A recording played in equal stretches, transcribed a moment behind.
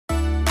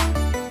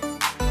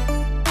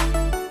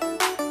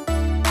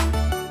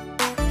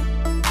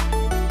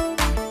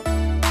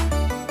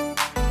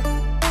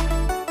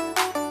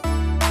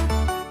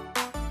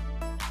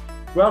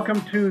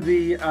Welcome to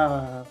the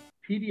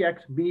PDX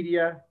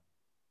Media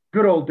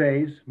good old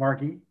days,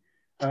 Margie.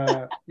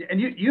 And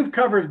you've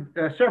covered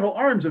several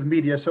arms of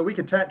media, so we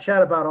could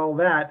chat about all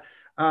that.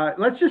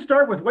 Let's just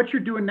start with what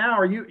you're doing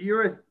now.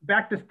 You're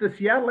back to the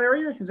Seattle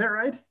area? Is that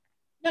right?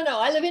 No,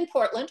 I live in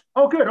Portland.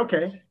 Oh, good.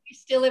 Okay. We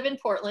still live in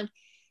Portland.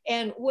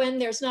 And when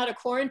there's not a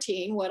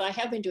quarantine, what I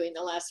have been doing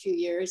the last few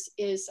years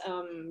is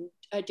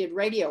I did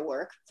radio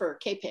work for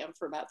KPAM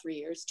for about 3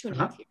 years,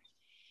 2.5 years,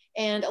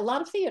 and a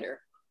lot of theater,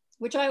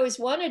 which I always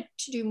wanted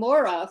to do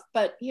more of,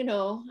 but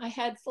I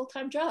had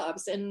full-time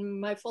jobs, and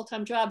my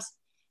full-time jobs,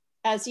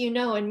 as you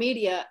know, in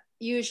media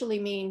usually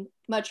mean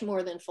much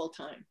more than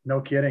full-time.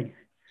 No kidding.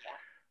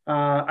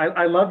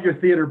 I love your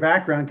theater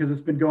background because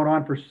it's been going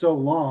on for so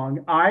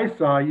long. I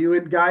saw you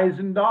in Guys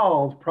and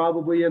Dolls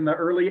probably in the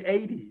early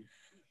 80s.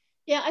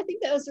 Yeah, I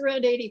think that was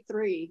around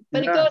 83,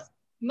 but It goes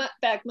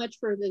back much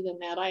further than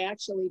that. I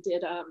actually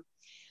did,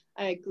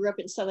 I grew up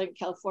in Southern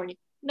California.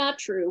 Not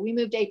true, we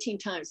moved 18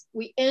 times.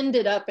 We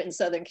ended up in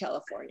Southern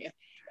California.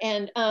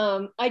 And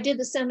I did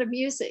The Sound of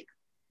Music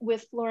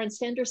with Florence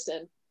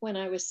Henderson when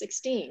I was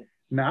 16.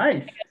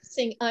 Nice.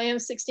 I am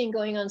 16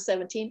 going on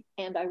 17,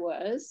 and I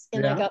was,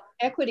 and I got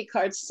equity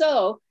cards.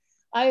 So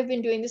I've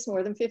been doing this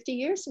more than 50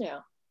 years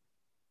now.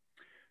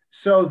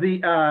 So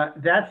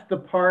that's the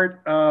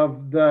part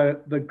of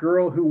the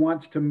girl who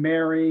wants to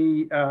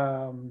marry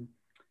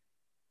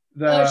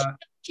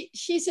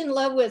she's in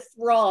love with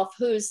Rolf,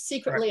 who's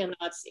secretly a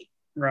Nazi.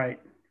 Right.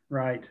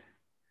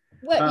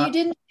 What, you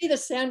didn't see The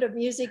Sound of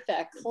Music,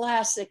 that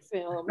classic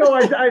film? No,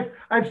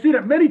 I've seen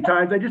it many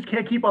times. I just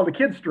can't keep all the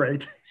kids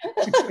straight.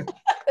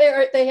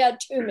 They had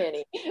too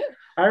many.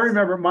 I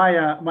remember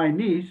my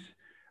niece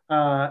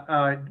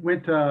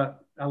went to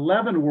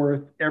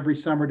Leavenworth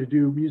every summer to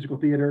do musical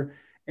theater,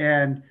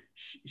 and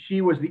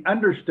she was the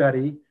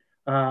understudy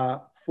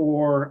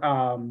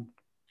for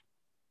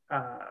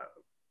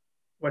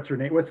what's her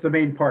name? What's the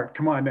main part?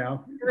 Come on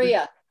now.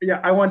 Maria. Yeah,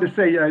 I wanted to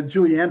say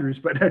Julie Andrews,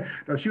 but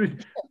no, she was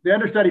the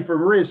understudy for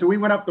Maria. So we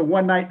went up the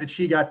one night that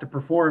she got to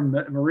perform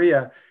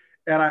Maria,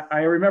 and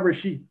I remember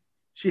she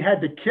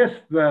had to kiss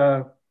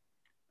her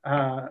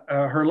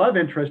love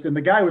interest, and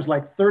the guy was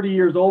like 30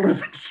 years older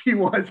than she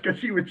was because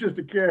she was just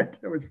a kid.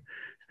 It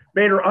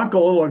made her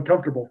uncle a little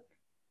uncomfortable.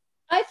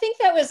 I think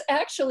that was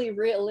actually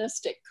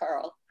realistic,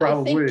 Carl.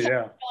 Probably, I think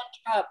Captain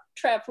Von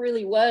Trapp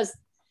really was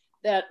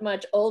that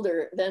much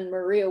older than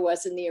Maria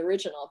was in the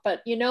original.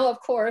 But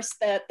of course,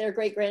 that their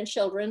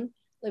great-grandchildren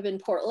live in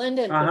Portland,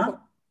 and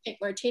Pink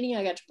Martini,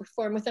 I got to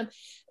perform with them.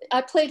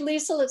 I played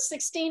Liesl at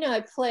 16.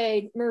 I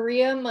played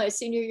Maria my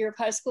senior year of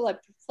high school. I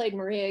played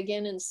Maria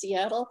again in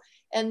Seattle.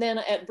 And then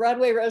at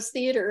Broadway Rose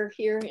Theater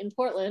here in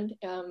Portland,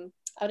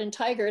 out in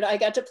Tigard, I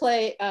got to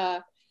play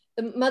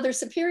the Mother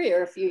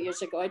Superior a few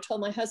years ago. I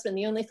told my husband,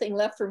 the only thing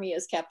left for me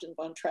is Captain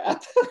Von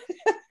Trapp.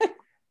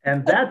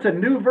 And that's a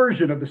new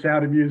version of The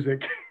Sound of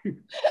Music.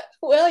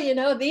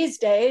 Well, these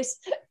days,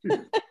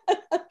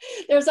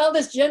 there's all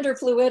this gender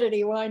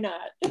fluidity. Why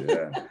not?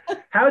 Yeah.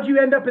 How'd you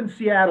end up in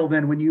Seattle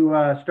then when you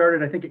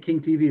started, I think, at King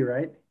TV,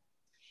 right?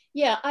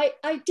 Yeah,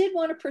 I did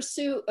want to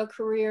pursue a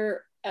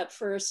career at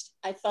first.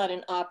 I thought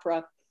in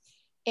opera,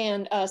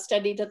 and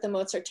studied at the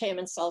Mozarteum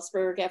in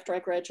Salzburg after I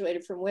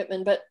graduated from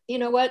Whitman. But you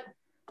know what?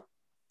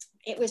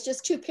 It was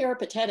just too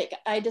peripatetic.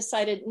 I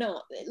decided,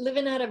 no,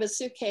 living out of a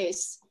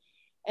suitcase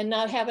and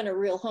not having a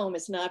real home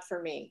is not for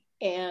me.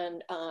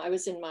 And I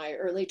was in my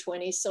early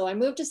 20s. So I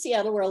moved to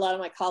Seattle, where a lot of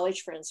my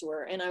college friends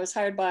were, and I was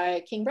hired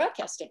by King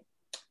Broadcasting.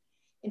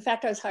 In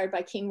fact, I was hired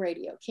by King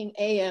Radio, King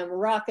AM,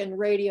 Rockin'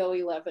 Radio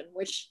 11,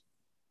 which,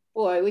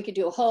 boy, we could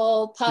do a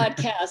whole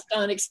podcast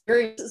on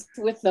experiences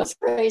with those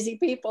crazy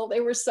people.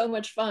 They were so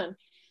much fun.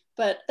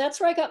 But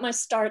that's where I got my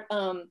start.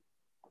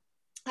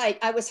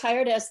 I was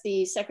hired as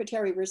the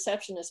secretary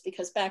receptionist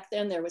because back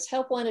then there was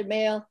help wanted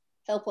male,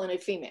 help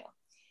wanted female.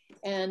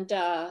 And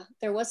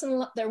there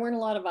weren't a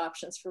lot of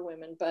options for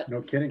women, but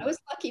no kidding. I was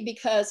lucky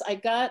because I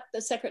got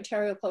the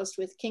secretarial post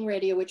with King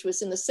Radio, which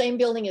was in the same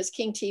building as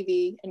King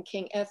TV and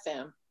King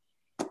FM,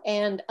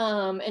 and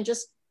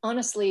just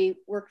honestly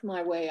worked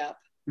my way up.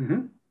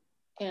 Mm-hmm.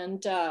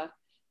 And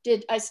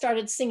I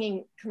started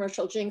singing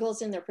commercial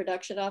jingles in their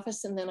production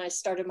office, and then I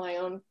started my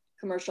own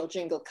commercial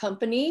jingle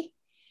company,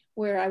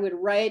 where I would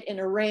write and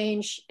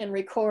arrange and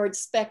record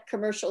spec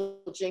commercial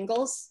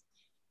jingles,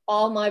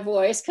 all my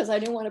voice, because I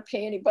didn't want to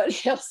pay anybody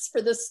else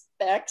for the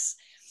specs,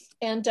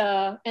 and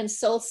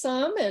sold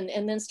some,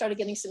 and then started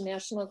getting some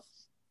national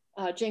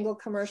jingle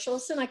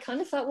commercials. And I kind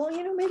of thought, well,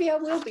 maybe I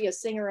will be a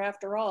singer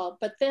after all.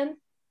 But then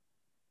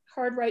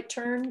hard right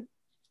turn,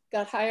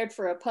 got hired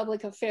for a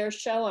public affairs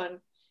show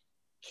on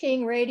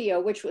King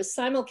Radio, which was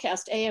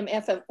simulcast AM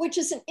FM, which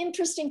is an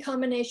interesting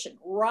combination,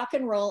 rock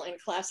and roll and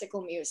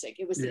classical music.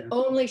 It was the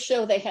only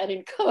show they had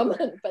in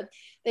common, but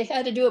they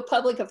had to do a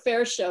public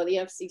affairs show, the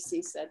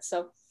FCC said.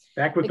 So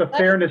back with the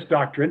fairness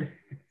doctrine.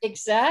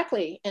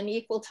 Exactly, and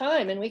equal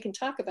time, and we can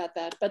talk about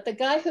that. But the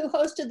guy who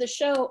hosted the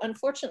show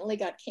unfortunately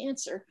got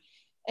cancer,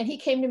 and he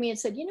came to me and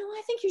said,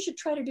 I think you should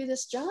try to do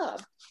this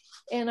job.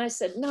 And I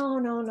said, no,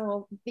 no,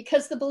 no,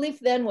 because the belief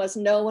then was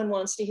no one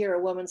wants to hear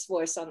a woman's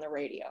voice on the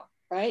radio,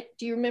 right?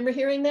 Do you remember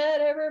hearing that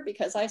ever?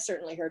 Because I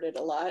certainly heard it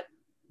a lot.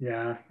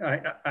 Yeah,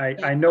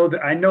 I know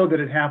that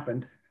it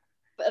happened.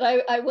 But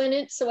I went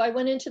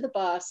into the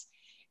boss,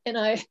 and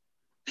I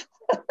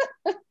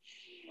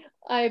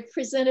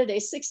presented a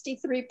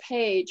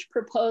 63-page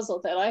proposal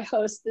that I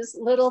host this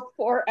little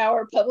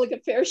 4-hour public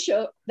affairs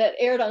show that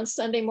aired on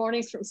Sunday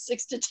mornings from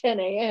 6 to 10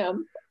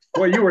 a.m.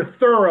 Well, you were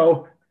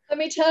thorough. Let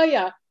me tell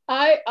you,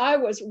 I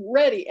was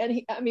ready.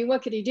 And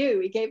what could he do?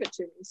 He gave it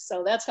to me.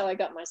 So that's how I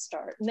got my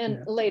start. And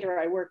then later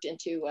I worked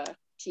into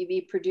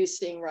TV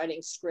producing,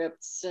 writing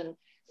scripts,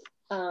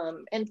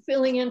 and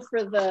filling in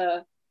for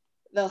the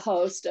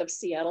host of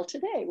Seattle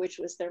Today, which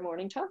was their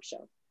morning talk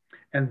show.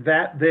 And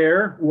that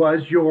there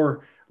was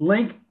your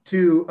link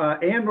to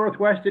AM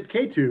Northwest at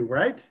K2,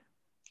 right?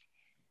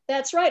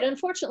 That's right.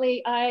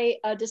 Unfortunately, I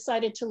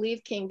decided to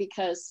leave King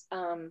because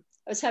I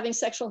was having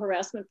sexual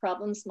harassment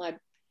problems.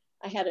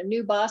 I had a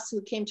new boss who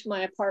came to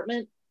my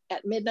apartment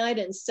at midnight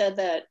and said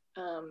that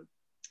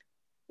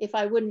if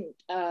I wouldn't,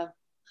 how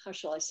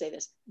shall I say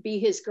this, be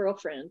his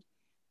girlfriend,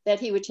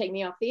 that he would take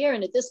me off the air.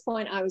 And at this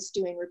point, I was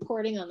doing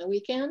reporting on the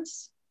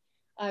weekends.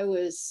 I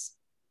was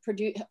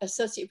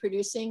associate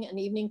producing an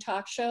evening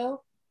talk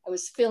show. I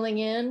was filling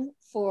in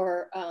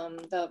for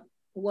the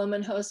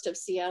woman host of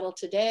Seattle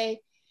Today.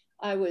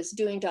 I was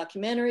doing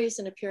documentaries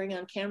and appearing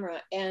on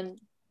camera. And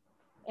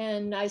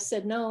I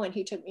said no, and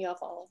he took me off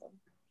all of them.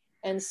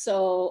 And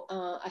so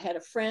I had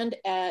a friend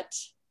at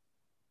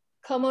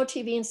Como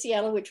TV in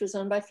Seattle, which was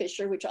owned by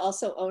Fisher, which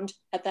also owned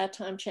at that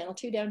time Channel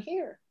 2 down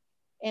here.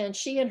 And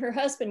she and her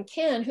husband,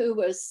 Ken, who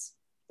was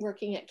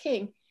working at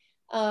King,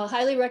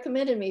 highly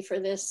recommended me for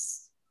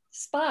this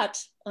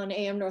spot on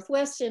AM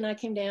Northwest. And I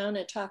came down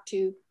and talked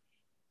to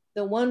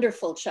the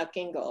wonderful Chuck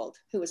Ingold,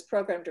 who was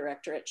program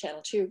director at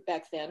Channel 2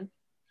 back then.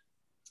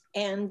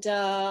 And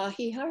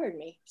he hired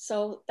me.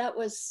 So that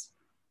was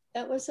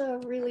a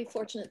really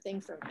fortunate thing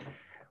for me.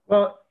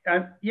 Well,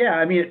 yeah,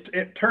 I mean,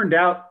 it turned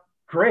out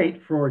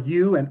great for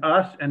you and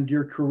us and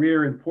your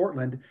career in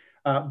Portland,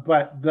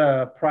 but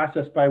the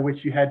process by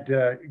which you had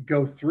to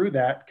go through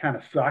that kind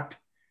of sucked.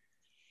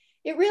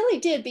 It really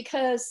did,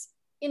 because,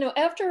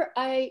 after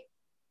I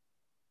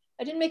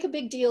didn't make a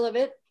big deal of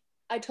it.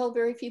 I told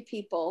very few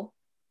people,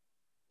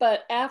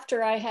 but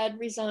after I had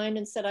resigned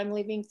and said I'm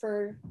leaving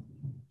for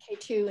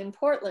K2 in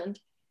Portland,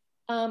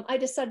 I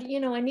decided,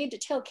 I need to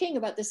tell King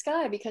about this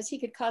guy because he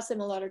could cause him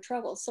a lot of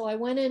trouble. So I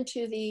went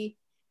into the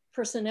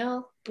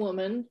personnel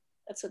woman,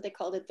 that's what they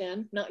called it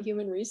then, not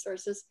human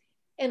resources.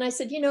 And I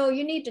said, you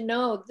need to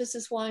know this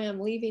is why I'm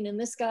leaving, and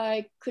this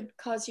guy could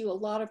cause you a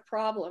lot of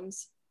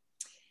problems.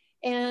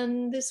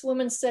 And this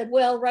woman said,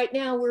 well, right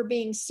now we're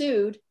being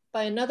sued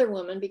by another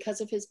woman because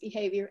of his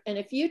behavior. And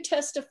if you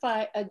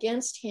testify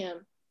against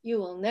him, you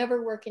will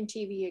never work in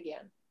TV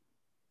again.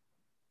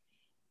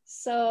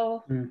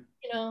 So,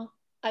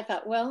 I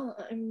thought, well,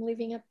 I'm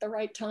leaving at the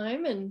right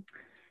time, and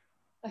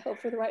I hope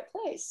for the right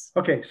place.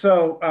 Okay,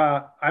 so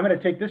I'm going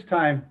to take this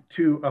time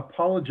to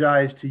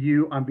apologize to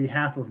you on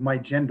behalf of my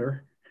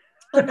gender.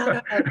 Oh,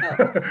 no.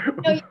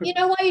 No, you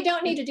know why you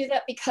don't need to do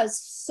that? Because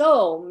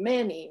so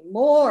many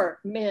more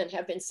men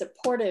have been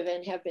supportive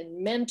and have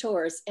been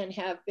mentors and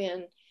have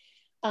been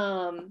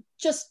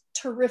just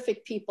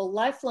terrific people,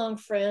 lifelong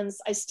friends.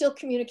 I still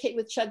communicate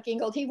with Chuck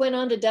Ingold. He went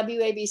on to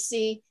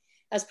WABC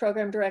as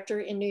program director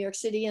in New York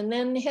City, and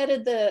then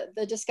headed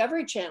the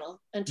Discovery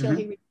Channel until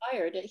he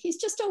retired. He's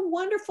just a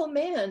wonderful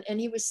man, and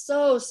he was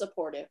so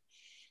supportive.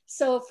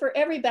 So for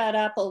every bad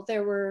apple,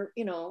 there were,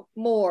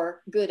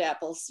 more good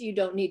apples. You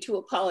don't need to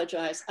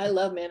apologize. I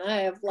love men.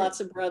 I have lots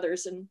of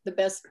brothers, and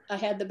I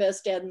had the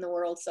best dad in the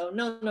world. So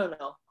no.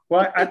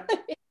 Well, I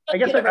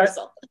guess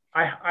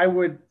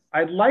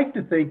I'd like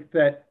to think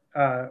that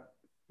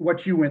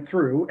what you went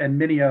through, and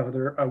many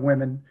other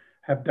women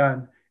have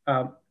done,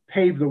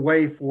 paved the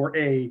way for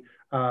a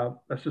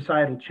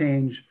societal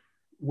change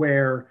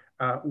where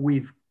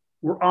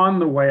we're on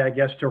the way, I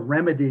guess, to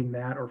remedying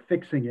that or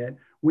fixing it.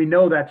 We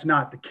know that's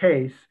not the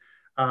case.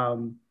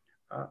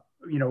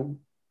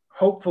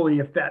 Hopefully,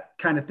 if that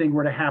kind of thing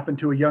were to happen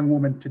to a young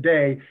woman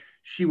today,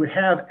 she would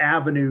have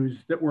avenues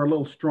that were a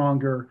little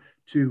stronger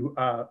to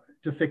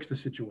fix the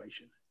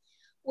situation.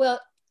 Well,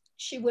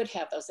 she would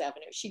have those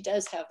avenues. She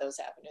does have those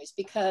avenues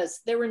because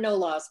there were no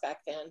laws back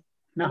then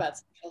about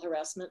sexual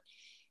harassment.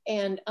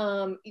 And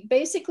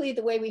basically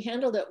the way we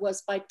handled it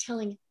was by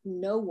telling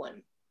no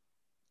one.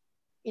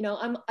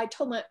 I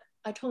told my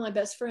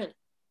best friend.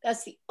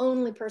 That's the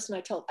only person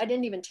I told. I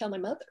didn't even tell my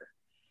mother.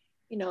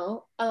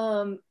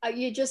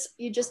 You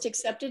just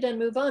accept it and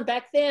move on.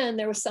 Back then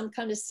there was some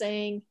kind of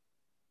saying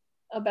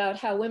about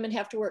how women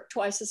have to work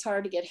twice as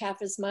hard to get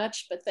half as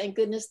much, but thank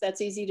goodness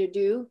that's easy to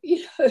do.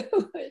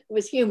 It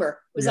was humor,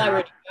 it was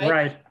irony,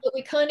 right? But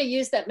we kind of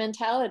used that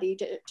mentality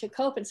to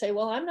cope and say,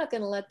 well, I'm not going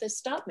to let this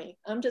stop me.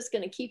 I'm just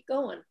going to keep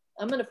going.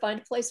 I'm going to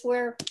find a place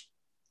where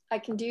I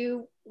can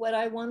do what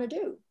I want to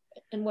do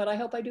and what I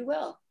hope I do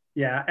well.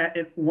 Yeah,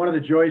 one of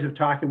the joys of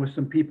talking with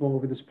some people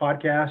over this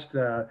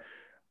podcast,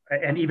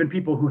 and even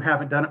people who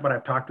haven't done it, but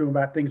I've talked to them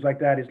about things like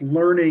that, is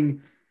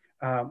learning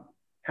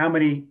how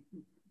many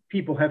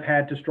people have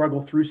had to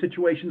struggle through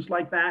situations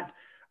like that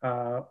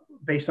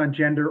based on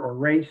gender or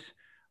race.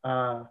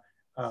 I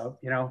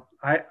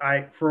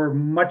for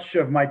much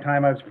of my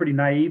time, I was pretty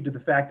naive to the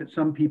fact that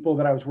some people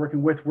that I was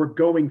working with were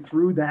going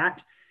through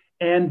that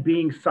and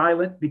being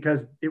silent because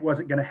it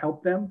wasn't going to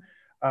help them.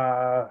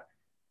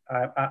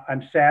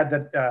 I'm sad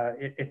that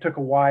it took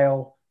a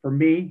while for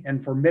me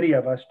and for many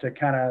of us to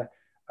kind of,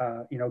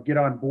 get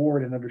on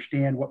board and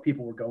understand what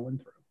people were going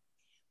through.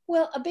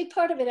 Well, a big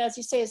part of it, as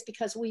you say, is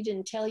because we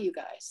didn't tell you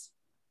guys,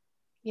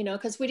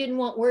 because we didn't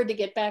want word to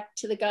get back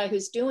to the guy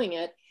who's doing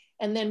it,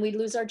 and then we'd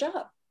lose our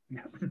job.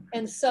 Yeah.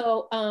 And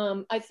so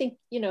I think,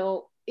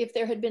 if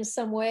there had been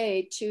some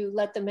way to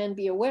let the men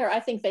be aware, I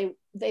think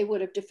they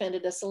would have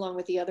defended us along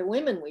with the other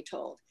women we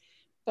told.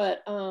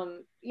 But,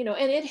 and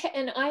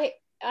I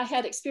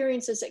had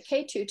experiences at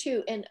K2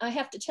 too. And I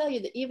have to tell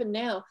you that even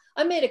now,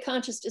 I made a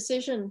conscious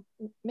decision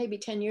maybe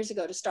 10 years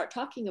ago to start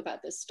talking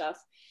about this stuff.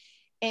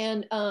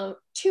 And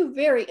two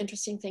very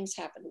interesting things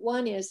happened.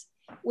 One is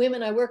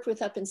women I worked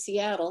with up in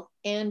Seattle,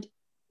 and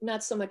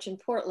not so much in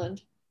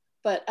Portland,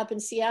 but up in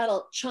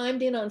Seattle,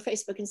 chimed in on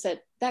Facebook and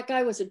said, that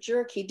guy was a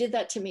jerk. He did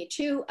that to me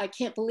too. I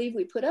can't believe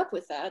we put up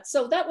with that.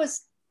 So that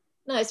was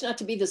nice, not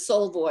to be the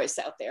sole voice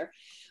out there.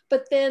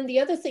 But then the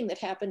other thing that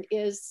happened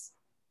is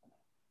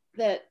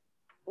that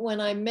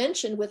when I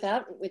mentioned with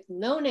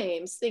no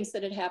names, things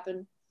that had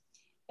happened,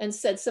 and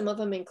said some of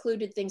them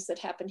included things that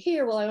happened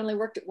here, well, I only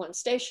worked at one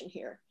station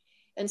here.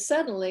 And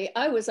suddenly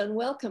I was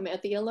unwelcome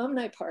at the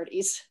alumni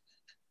parties.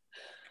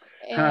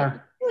 And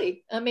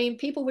really,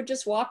 people would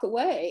just walk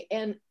away.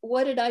 And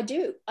what did I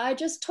do? I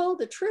just told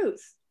the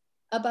truth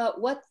about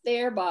what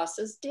their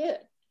bosses did.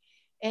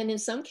 And in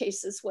some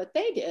cases, what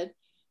they did.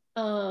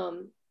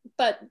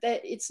 But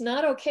that it's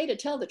not okay to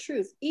tell the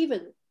truth,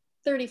 even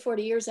 30,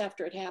 40 years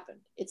after it happened.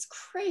 It's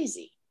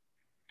crazy.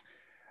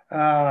 We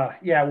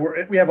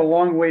have a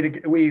long way to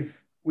go.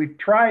 We've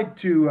tried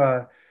to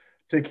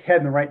head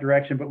in the right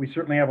direction, but we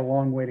certainly have a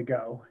long way to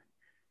go.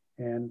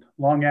 And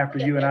long after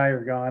you and I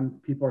are gone,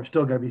 people are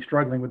still going to be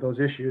struggling with those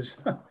issues.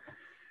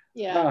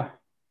 Yeah.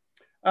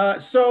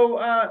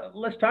 So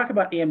let's talk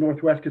about AM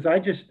Northwest, because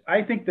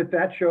I think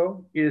that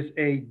show is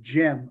a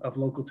gem of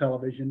local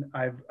television.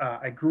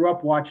 I grew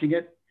up watching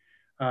it.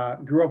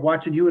 Grew up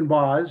watching you and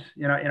Boz,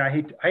 and I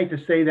hate to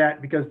say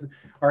that because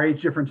our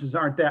age differences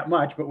aren't that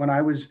much. But when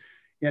I was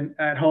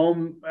at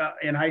home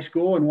in high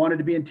school and wanted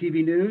to be in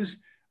TV news,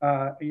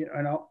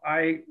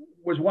 I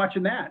was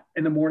watching that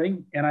in the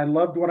morning, and I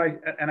loved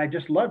I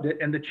just loved it.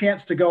 And the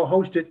chance to go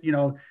host it,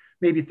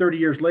 maybe 30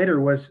 years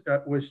later was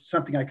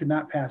something I could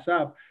not pass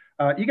up.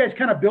 You guys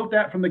kind of built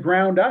that from the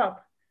ground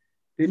up,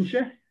 didn't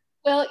you?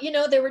 Well,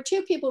 there were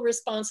three people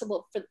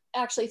responsible for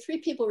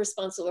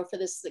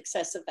the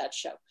success of that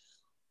show.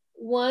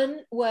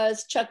 One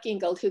was Chuck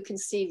Gingold, who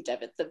conceived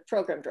of it, the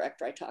program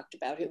director I talked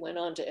about, who went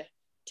on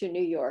to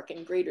New York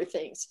and greater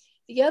things.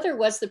 The other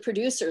was the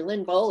producer,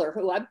 Lynn Bowler,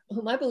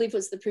 whom I believe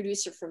was the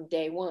producer from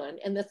day one.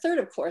 And the third,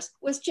 of course,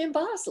 was Jim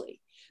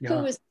Bosley, who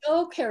was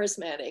so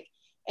charismatic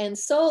and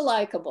so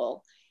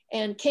likable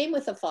and came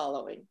with a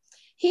following.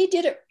 He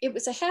did it. It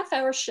was a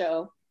half-hour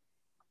show,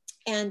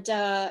 and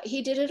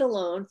he did it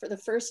alone for the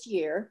first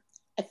year.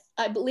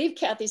 I believe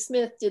Kathy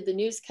Smith did the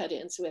news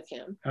cut-ins with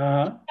him.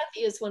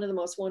 Kathy is one of the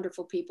most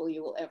wonderful people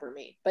you will ever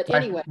meet. But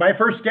anyway. My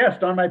first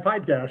guest on my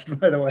podcast,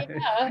 by the way.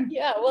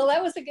 Yeah. Well,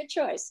 that was a good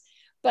choice.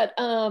 But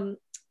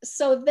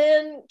so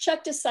then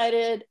Chuck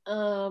decided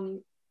to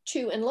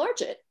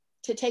enlarge it,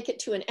 to take it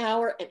to an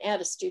hour and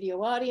add a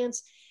studio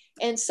audience.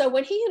 And so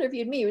when he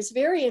interviewed me, he was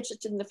very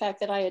interested in the fact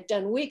that I had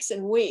done weeks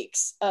and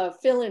weeks of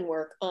fill-in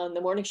work on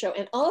the morning show,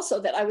 and also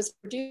that I was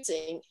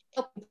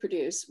helping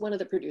produce, one of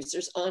the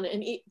producers on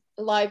a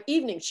live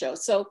evening show.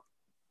 So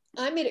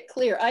I made it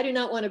clear, I do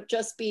not want to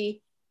just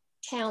be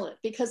talent,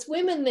 because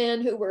women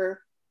then who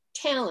were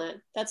talent,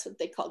 that's what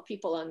they called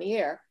people on the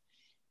air,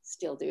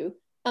 still do,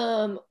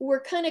 were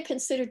kind of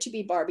considered to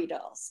be Barbie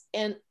dolls.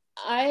 And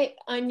I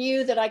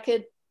knew that I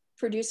could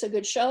produce a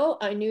good show.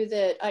 I knew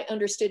that I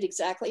understood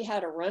exactly how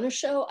to run a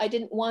show. I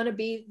didn't want to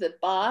be the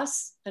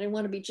boss. I didn't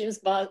want to be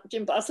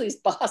Jim Bosley's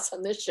boss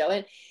on this show.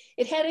 And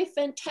it had a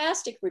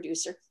fantastic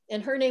producer,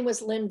 and her name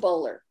was Lynn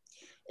Bowler.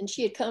 And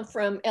she had come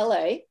from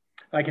LA.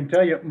 I can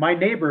tell you, my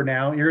neighbor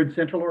now here in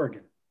Central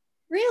Oregon.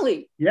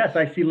 Really? Yes,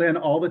 I see Lynn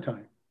all the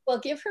time. Well,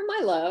 give her my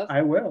love.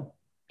 I will.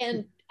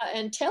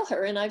 And tell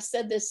her, and I've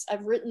said this,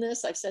 I've written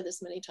this, I've said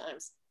this many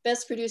times,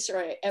 best producer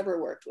I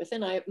ever worked with.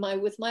 And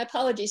with my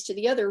apologies to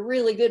the other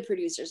really good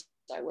producers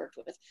I worked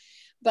with.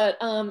 But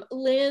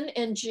Lynn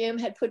and Jim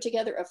had put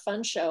together a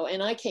fun show,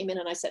 and I came in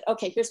and I said,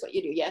 okay, here's what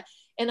you do, yeah.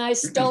 And I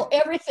stole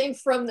everything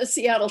from the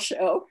Seattle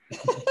show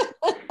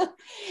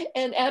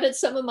and added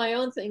some of my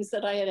own things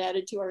that I had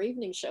added to our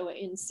evening show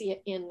in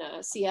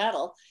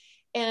Seattle.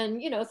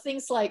 And,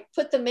 things like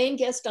put the main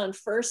guest on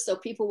first so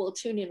people will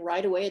tune in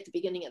right away at the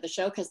beginning of the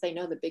show because they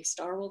know the big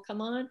star will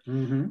come on.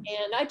 Mm-hmm.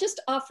 And I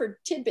just offered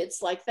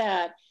tidbits like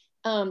that.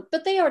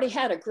 But they already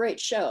had a great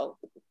show.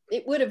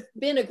 it would have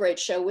been a great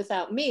show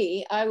without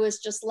me. I was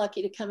just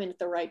lucky to come in at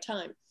the right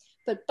time.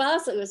 But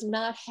Bosley was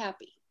not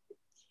happy.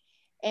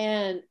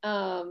 And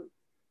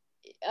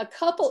a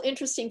couple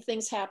interesting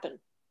things happened.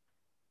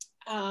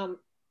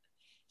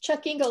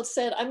 Chuck Ingold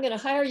said, I'm going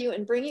to hire you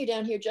and bring you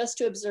down here just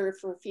to observe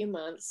for a few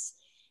months,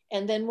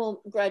 and then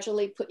we'll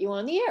gradually put you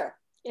on the air.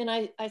 And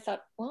I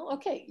thought, well,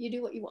 okay, you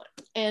do what you want.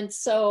 And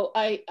so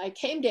I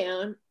came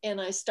down and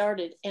I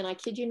started, and I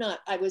kid you not,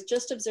 I was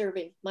just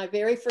observing my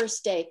very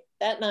first day.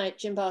 That night,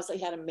 Jim Bosley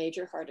had a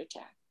major heart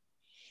attack.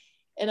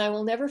 And I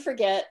will never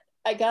forget,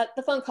 I got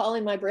the phone call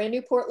in my brand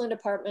new Portland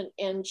apartment,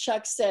 and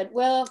Chuck said,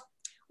 well,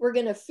 we're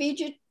going to feed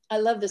you. I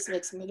love this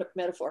mixed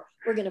metaphor.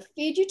 We're going to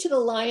feed you to the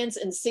lions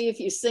and see if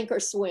you sink or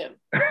swim.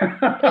 You're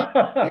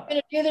going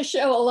to do the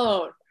show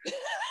alone.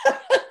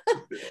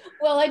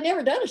 Well, I'd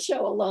never done a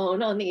show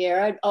alone on the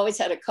air. I'd always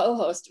had a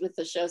co-host with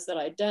the shows that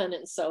I'd done.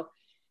 And so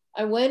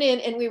I went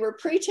in, and we were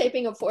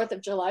pre-taping a 4th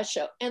of July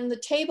show. And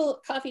the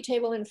coffee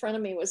table in front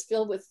of me was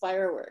filled with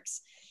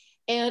fireworks.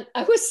 And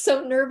I was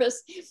so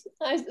nervous.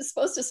 I was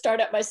supposed to start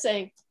out by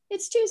saying,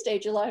 it's Tuesday,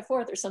 July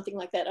 4th or something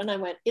like that. And I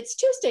went, it's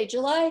Tuesday,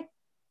 July.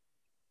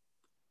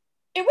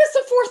 It was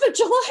the 4th of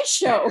July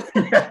show.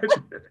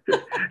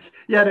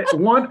 Yeah,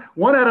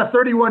 one out of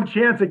 31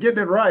 chance of getting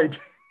it right.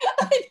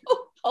 I know.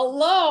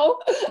 Hello.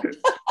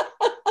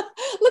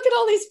 Look at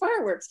all these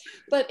fireworks.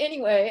 But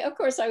anyway, of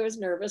course, I was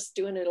nervous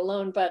doing it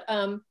alone. But,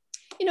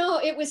 you know,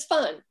 it was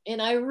fun.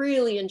 And I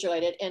really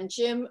enjoyed it. And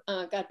Jim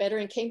got better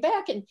and came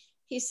back. And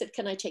he said,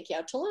 can I take you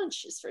out to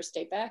lunch his first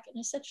day back? And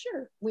I said,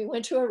 sure. We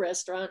went to a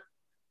restaurant,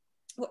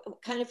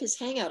 kind of his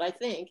hangout, I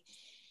think.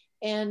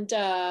 And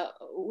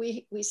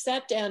we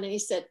sat down, and he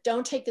said,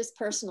 don't take this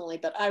personally,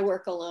 but I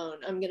work alone.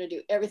 I'm going to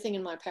do everything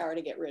in my power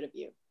to get rid of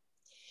you.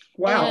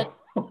 Wow.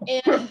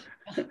 And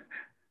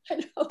I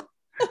know.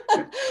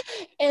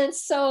 And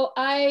so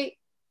I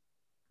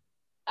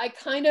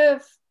kind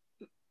of.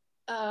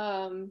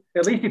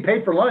 At least he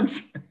paid for lunch.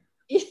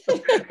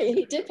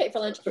 He did pay for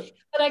lunch.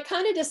 But I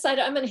kind of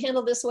decided I'm going to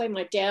handle this the way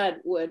my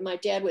dad would. My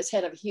dad was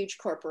head of a huge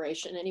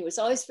corporation, and he was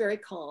always very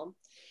calm.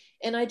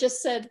 And I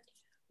just said,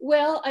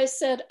 well, I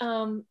said,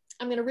 I'm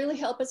going to really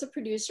help as a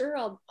producer.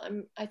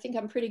 I think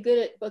I'm pretty good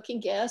at booking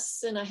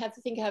guests, and I have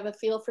a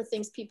feel for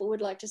things people would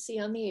like to see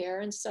on the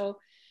air. And so,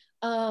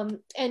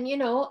 and you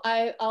know,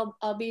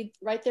 I'll be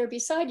right there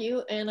beside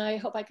you, and I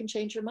hope I can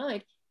change your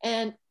mind.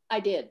 And I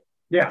did.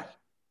 Yeah.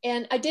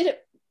 And I did it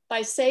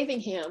by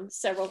saving him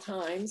several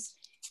times.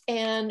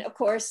 And of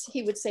course,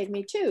 he would save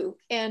me too.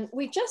 And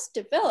we just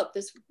developed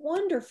this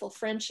wonderful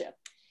friendship.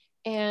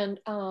 And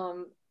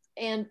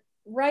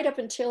right up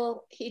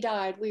until he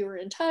died, we were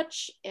in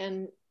touch,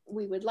 and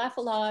we would laugh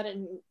a lot,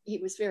 and he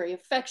was very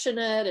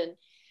affectionate.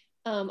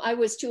 And I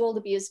was too old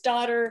to be his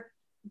daughter,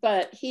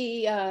 but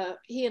he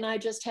and I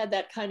just had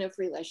that kind of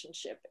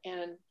relationship,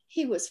 and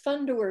he was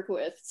fun to work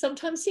with.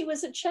 Sometimes he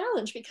was a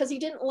challenge because he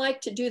didn't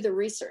like to do the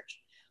research.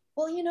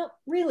 Well, you know,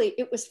 really,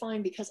 it was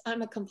fine because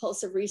I'm a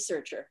compulsive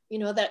researcher, you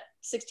know, that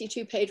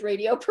 62-page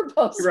radio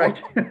proposal. Right.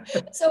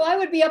 So I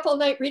would be up all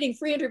night reading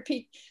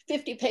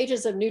 350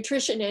 pages of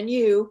Nutrition and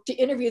You to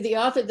interview the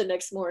author the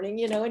next morning,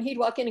 you know, and he'd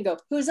walk in and go,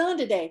 who's on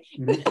today?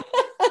 Mm-hmm.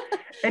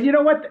 And you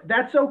know what?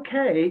 That's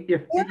okay.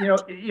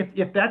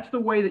 If that's the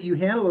way that you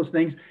handle those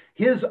things,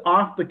 his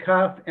off the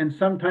cuff and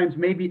sometimes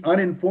maybe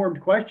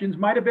uninformed questions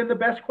might have been the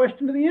best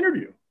question of the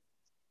interview.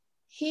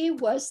 He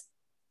was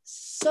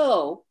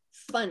so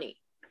funny.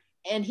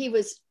 And he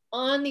was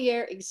on the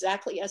air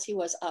exactly as he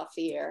was off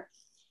the air.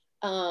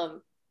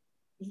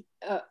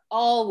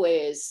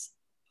 Always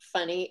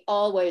funny,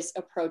 always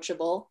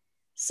approachable,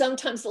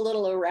 sometimes a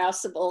little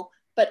arousable,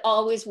 but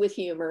always with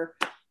humor.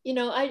 You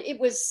know,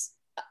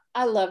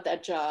 I love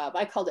that job.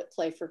 I called it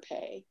play for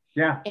pay.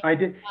 Yeah, I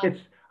did.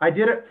 I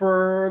did it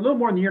for a little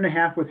more than a year and a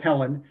half with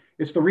Helen.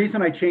 It's the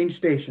reason I changed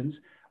stations.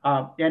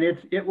 And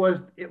it was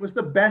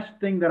the best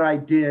thing that I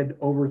did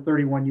over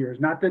 31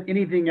 years. Not that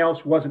anything else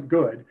wasn't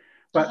good.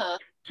 But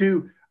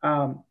to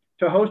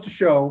host a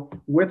show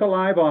with a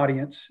live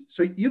audience,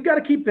 so you've got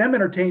to keep them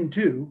entertained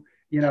too,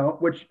 you know,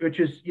 which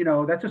is, you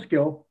know, that's a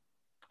skill.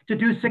 To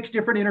do 6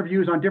 different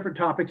interviews on different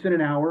topics in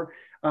an hour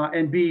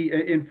and be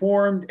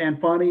informed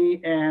and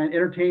funny and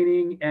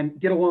entertaining and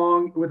get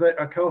along with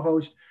a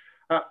co-host.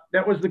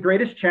 That was the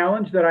greatest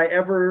challenge that I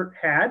ever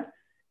had,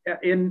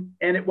 and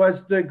it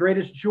was the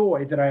greatest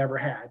joy that I ever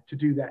had to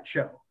do that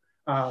show.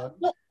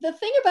 Well, the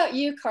thing about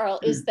you, Carl,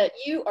 is that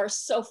you are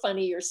so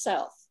funny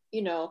yourself.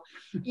 You know,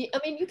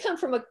 I mean, you come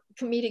from a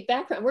comedic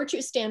background. Weren't you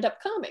a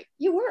stand-up comic?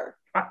 You were.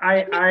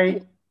 I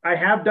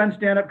have done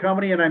stand-up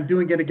comedy, and I'm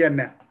doing it again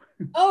now.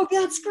 Oh,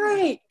 that's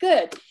great.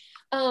 Good.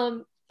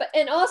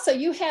 And also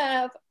you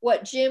have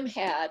what Jim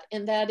had,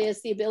 and that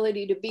is the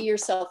ability to be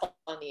yourself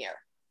on the air.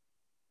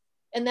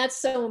 And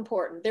that's so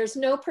important. There's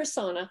no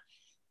persona.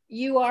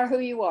 You are who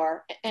you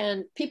are,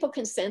 and people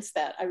can sense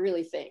that, I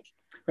really think.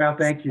 Well,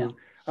 thank you.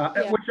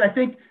 Which I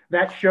think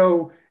that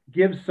show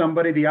gives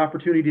somebody the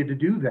opportunity to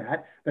do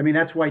that. I mean,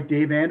 that's why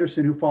Dave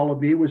Anderson, who followed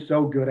me, was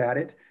so good at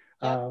it.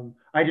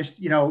 I just,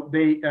 you know,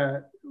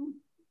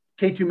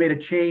 K2 made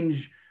a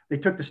change They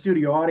took the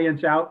studio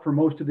audience out for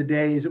most of the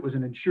days. It was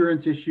an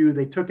insurance issue.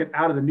 They took it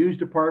out of the news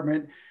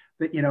department.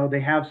 That, you know, they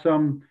have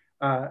some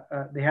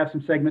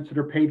segments that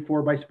are paid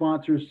for by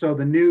sponsors. So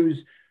the news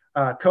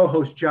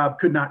co-host job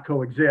could not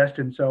coexist.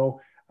 And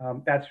so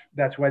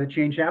that's why the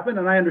change happened.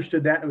 And I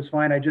understood that. It was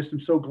fine. I just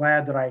am so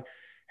glad that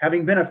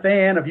having been a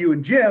fan of you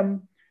and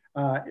Jim,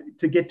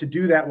 to get to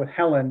do that with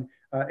Helen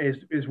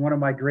is one of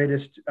my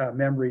greatest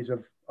memories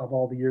of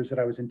all the years that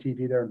I was in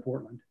TV there in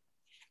Portland.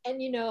 And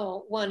you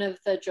know, one of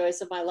the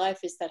joys of my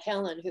life is that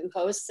Helen, who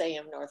hosts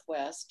AM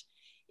Northwest,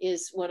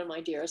 is one of my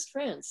dearest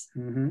friends.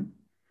 Mm-hmm.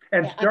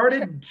 And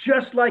started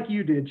just like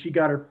you did. She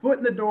got her foot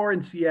in the door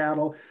in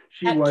Seattle.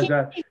 She was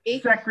a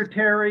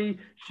secretary.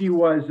 She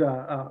was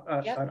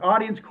an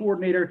audience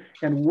coordinator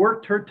and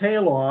worked her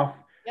tail off.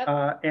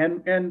 Yep.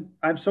 And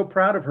I'm so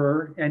proud of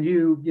her and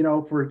you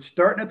know, for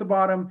starting at the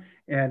bottom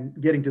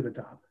and getting to the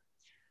top.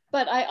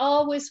 But I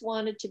always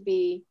wanted to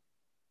be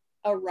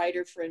a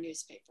writer for a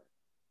newspaper.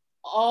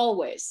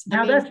 Always.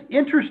 Now that's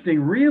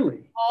interesting,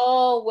 really.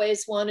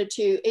 Always wanted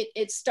to.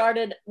 It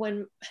started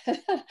when,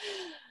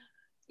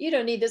 you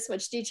don't need this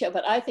much detail,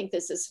 but I think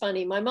this is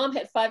funny. My mom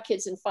had 5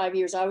 kids in 5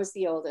 years. I was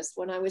the oldest.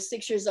 When I was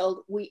 6 years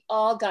old, we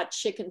all got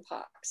chicken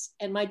pox.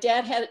 And my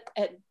dad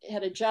had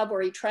a job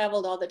where he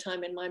traveled all the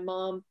time, and my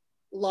mom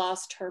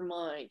lost her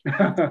mind.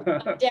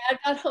 My dad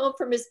got home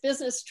from his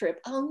business trip.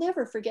 I'll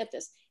never forget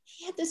this.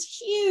 He had this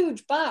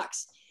huge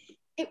box.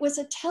 It was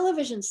a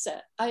television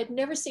set. I had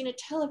never seen a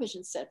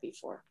television set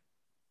before.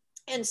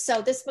 And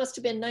so this must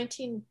have been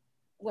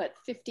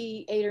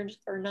 58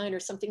 or 9 or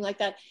something like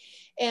that.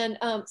 And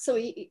so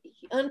he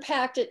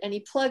unpacked it and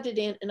he plugged it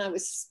in, and I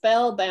was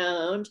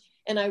spellbound,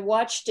 and I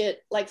watched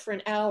it like for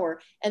an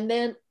hour. And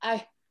then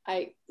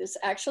this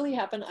actually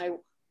happened. I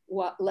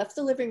left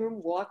the living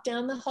room, walked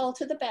down the hall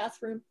to the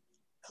bathroom,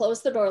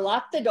 closed the door,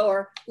 locked the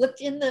door, looked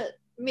in the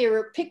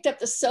mirror, picked up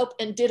the soap,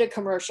 and did a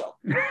commercial.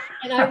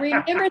 And I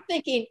remember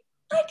thinking,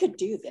 I could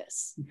do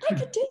this. I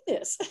could do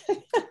this.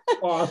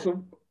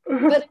 Awesome.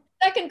 But in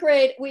second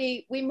grade,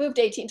 we moved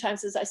 18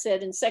 times, as I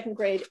said. In second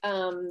grade,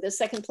 the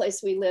second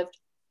place we lived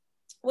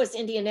was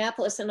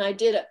Indianapolis, and I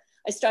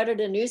started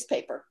a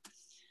newspaper.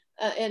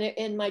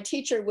 And my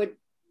teacher would,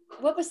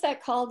 what was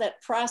that called?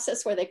 That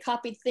process where they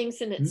copied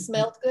things and it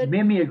smelled good?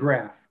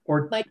 Mimeograph.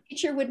 My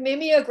teacher would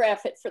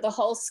mimeograph it for the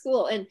whole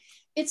school. And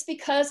it's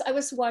because I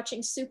was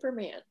watching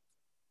Superman.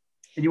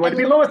 And you wanted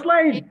to be Lois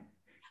Lane.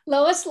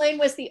 Lois Lane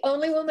was the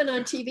only woman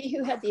on TV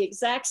who had the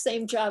exact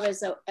same job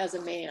as a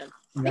man.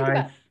 Nice. Think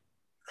about it.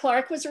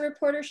 Clark was a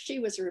reporter, she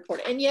was a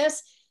reporter. And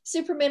yes,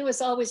 Superman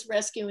was always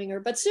rescuing her,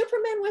 but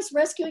Superman was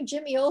rescuing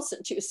Jimmy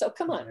Olsen too, so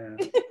come on.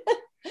 Yeah.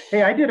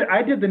 Hey, I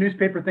did the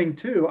newspaper thing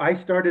too.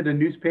 I started a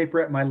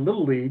newspaper at my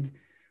little league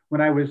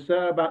when I was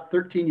about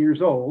 13 years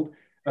old.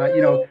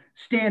 You know,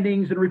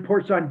 standings and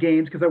reports on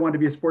games because I wanted to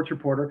be a sports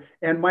reporter.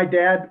 And my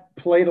dad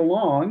played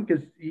along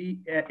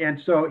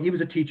so he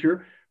was a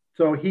teacher.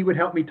 So he would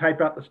help me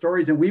type out the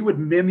stories, and we would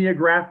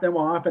mimeograph them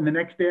off. And the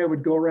next day I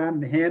would go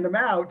around and hand them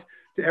out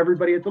to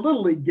everybody at the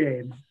Little League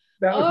games.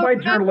 That was my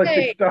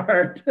journalistic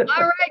start. All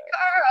right,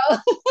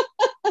 Carl.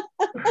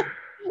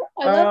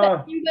 I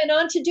love that. You went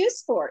on to do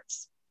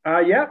sports.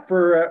 Yeah,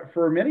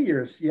 for many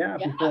years. Yeah,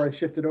 before I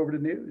shifted over to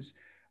news.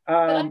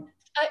 I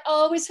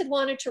always had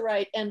wanted to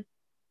write. And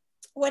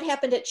what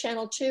happened at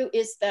Channel 2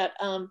 is that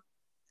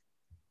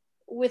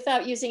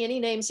without using any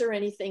names or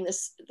anything,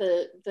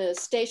 the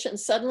station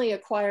suddenly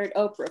acquired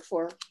Oprah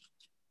for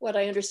what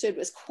I understood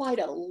was quite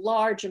a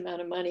large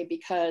amount of money,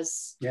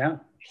 because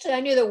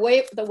I knew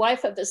the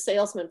wife of the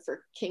salesman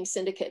for King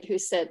Syndicate, who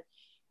said,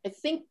 I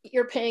think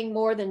you're paying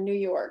more than New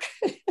York.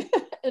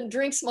 And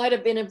drinks might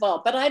have been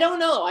involved, but I don't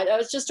know. It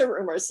was just a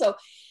rumor. So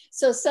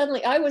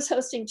suddenly I was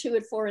hosting 2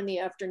 at 4 in the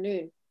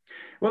afternoon.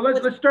 Well,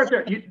 let's start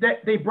there.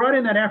 They brought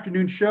in that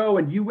afternoon show,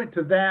 and you went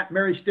to that.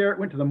 Mary Starrett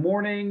went to the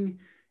morning.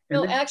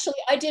 No, actually,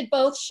 I did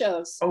both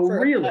shows. Oh,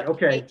 really?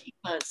 Okay. 18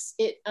 months.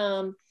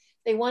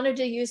 They wanted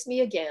to use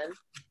me again,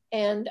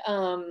 and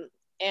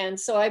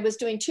so I was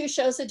doing 2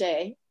 shows a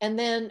day. And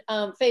then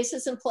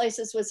Faces and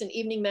Places was an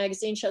evening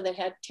magazine show that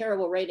had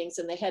terrible ratings,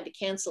 and they had to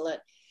cancel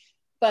it.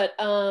 But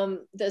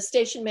the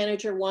station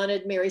manager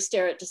wanted Mary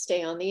Starrett to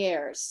stay on the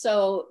air,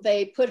 so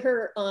they put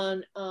her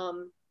on.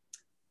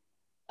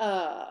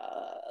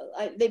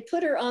 They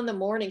put her on the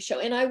morning show,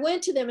 and I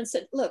went to them and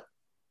said, "Look,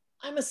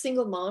 I'm a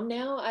single mom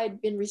now. I'd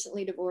been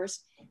recently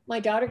divorced. My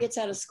daughter gets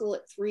out of school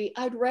at 3.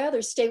 I'd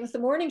rather stay with the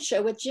morning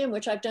show with Jim,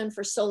 which I've done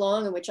for so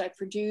long and which I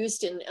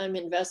produced and I'm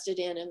invested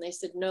in." And they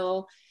said,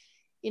 no,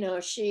 you know,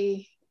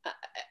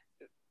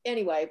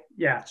 anyway.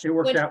 Yeah, it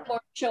worked out.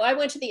 I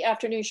went to the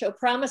afternoon show.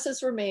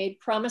 Promises were made,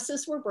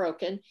 promises were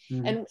broken.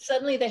 Mm-hmm. And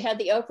suddenly they had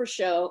the Oprah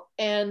show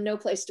and no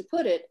place to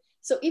put it.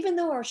 So even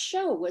though our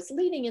show was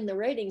leading in the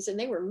ratings and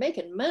they were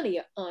making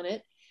money on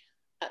it,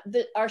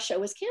 our show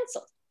was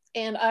canceled.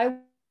 And I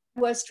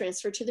was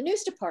transferred to the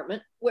news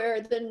department,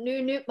 where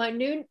my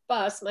new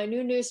boss, my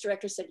new news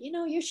director, said, you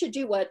know, you should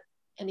do what,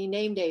 and he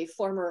named a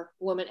former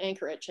woman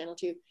anchor at Channel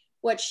 2,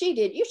 what she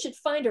did. You should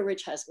find a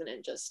rich husband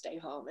and just stay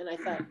home. And I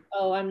thought,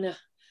 oh,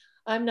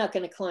 I'm not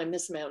going to climb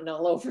this mountain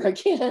all over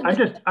again.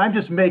 I'm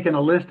just making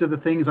a list of the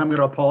things I'm going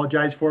to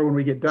apologize for when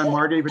we get done,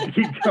 Margie, but to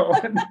keep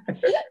going.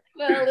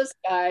 Well, this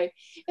guy.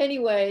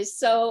 Anyway,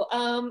 so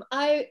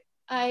I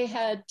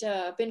had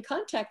been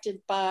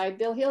contacted by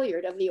Bill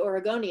Hilliard of the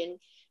Oregonian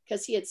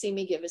because he had seen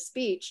me give a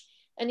speech.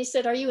 And he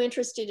said, "Are you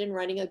interested in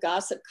writing a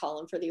gossip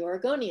column for the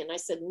Oregonian?" I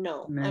said,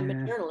 "No, Nah. I'm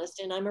a journalist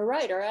and I'm a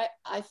writer.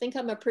 I think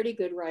I'm a pretty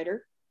good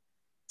writer.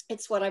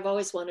 It's what I've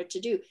always wanted to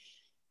do."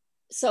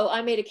 So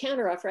I made a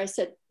counteroffer. I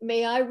said,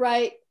 "May I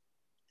write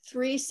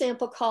 3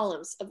 sample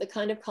columns of the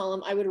kind of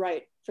column I would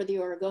write for the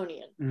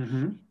Oregonian?"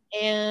 Mm-hmm.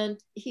 And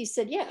he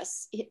said,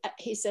 "Yes."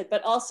 He said,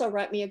 "But also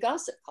write me a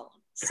gossip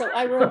column." So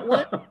I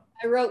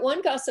wrote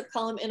one gossip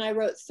column, and I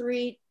wrote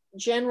 3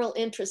 general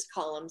interest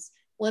columns.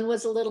 One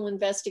was a little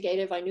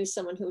investigative. I knew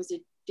someone who was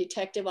a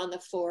detective on the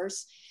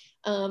force.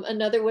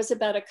 Another was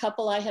about a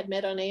couple I had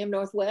met on AM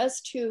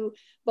Northwest who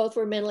both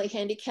were mentally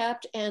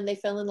handicapped, and they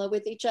fell in love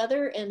with each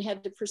other and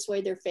had to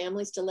persuade their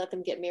families to let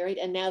them get married.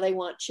 And now they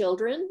want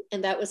children.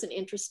 And that was an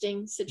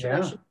interesting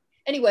situation.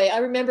 Yeah. Anyway, I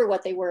remember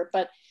what they were,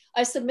 but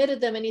I submitted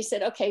them, and he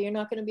said, "Okay, you're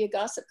not going to be a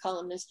gossip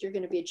columnist. You're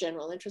going to be a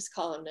general interest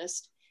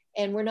columnist.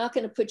 And we're not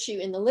going to put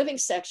you in the living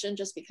section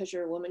just because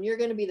you're a woman. You're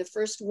going to be the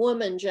first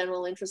woman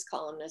general interest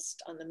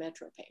columnist on the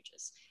Metro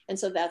pages." And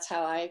so that's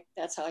how I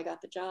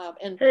got the job.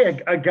 And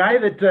hey, a guy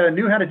that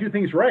knew how to do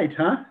things right,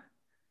 huh?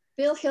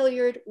 Bill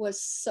Hilliard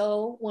was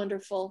so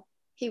wonderful.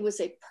 He was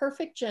a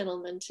perfect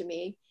gentleman to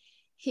me.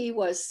 He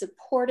was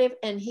supportive,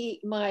 and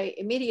my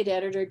immediate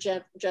editor,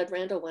 Judd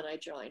Randall, when I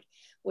joined,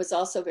 was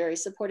also very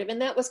supportive.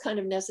 And that was kind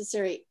of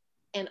necessary,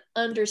 and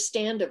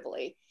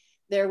understandably,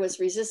 there was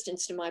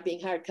resistance to my being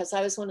hired because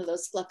I was one of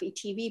those fluffy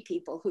TV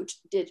people who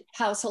did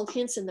household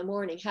hints in the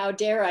morning. How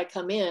dare I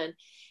come in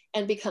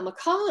and become a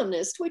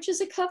columnist, which is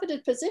a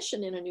coveted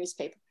position in a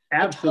newspaper.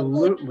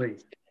 Absolutely.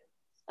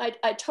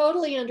 I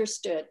totally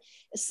understood.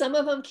 Some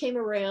of them came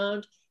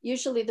around,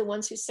 usually the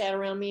ones who sat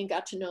around me and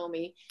got to know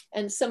me,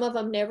 and some of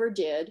them never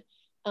did.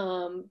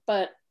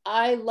 But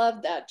I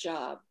loved that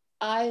job.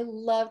 I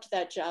loved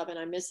that job, and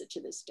I miss it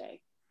to this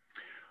day.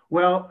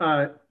 Well,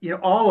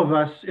 all of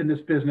us in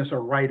this business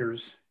are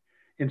writers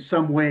in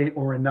some way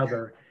or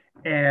another.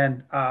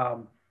 And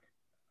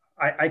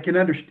I can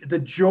understand the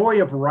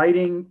joy of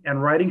writing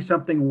and writing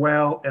something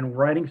well and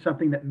writing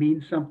something that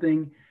means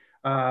something.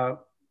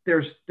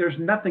 There's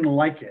nothing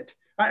like it.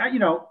 I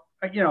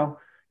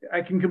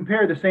can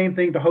compare the same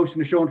thing to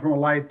hosting a show in front of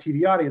a live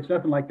TV audience,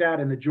 nothing like that,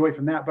 and the joy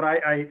from that. But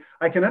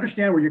I can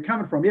understand where you're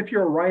coming from. If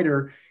you're a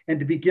writer and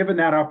to be given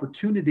that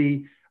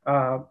opportunity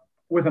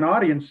with an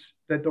audience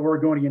that the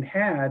Oregonian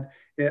had,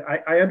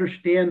 I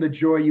understand the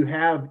joy you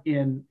have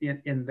in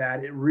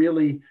that. It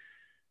really,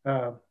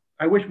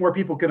 I wish more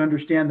people could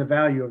understand the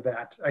value of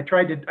that. I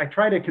try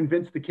to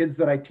convince the kids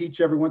that I teach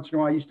every once in a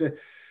while. I used to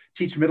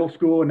teach middle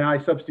school, and now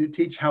I substitute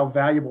teach how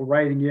valuable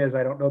writing is.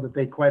 I don't know that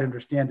they quite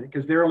understand it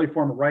because their only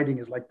form of writing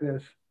is like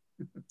this.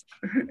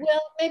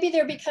 Well, maybe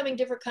they're becoming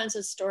different kinds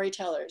of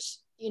storytellers,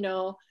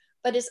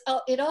 but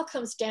it all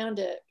comes down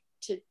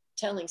to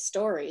telling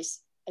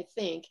stories, I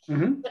think.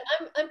 Mm-hmm. But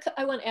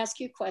I want to ask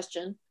you a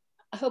question.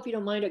 I hope you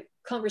don't mind a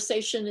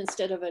conversation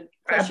instead of a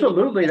question.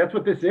 Absolutely, that's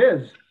what this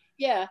is.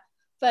 Yeah,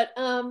 but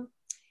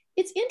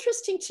it's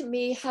interesting to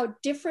me how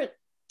different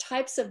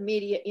types of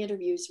media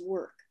interviews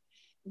work.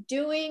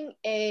 Doing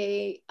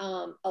a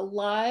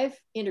live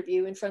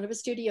interview in front of a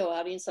studio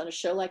audience on a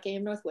show like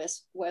AM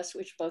Northwest,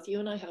 which both you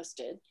and I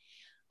hosted,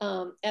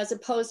 as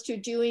opposed to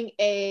doing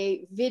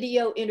a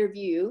video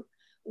interview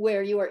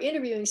where you are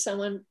interviewing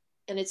someone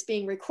and it's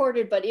being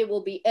recorded, but it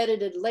will be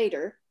edited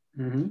later,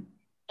 mm-hmm.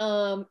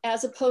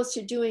 As opposed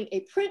to doing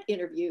a print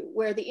interview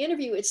where the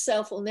interview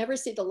itself will never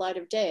see the light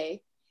of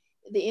day.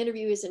 The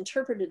interview is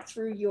interpreted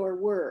through your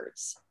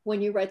words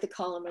when you write the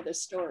column or the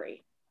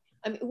story.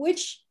 I mean,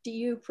 which do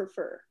you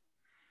prefer?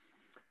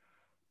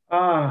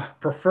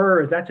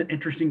 Prefer, that's an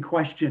interesting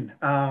question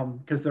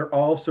because they're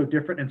all so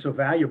different and so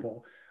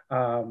valuable.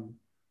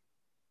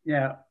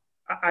 Yeah,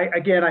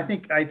 I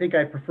think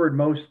I preferred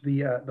most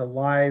the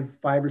live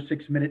 5 or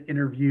 6 minute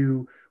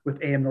interview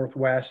with AM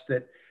Northwest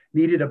that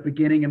needed a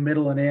beginning, a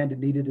middle, and end. It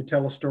needed to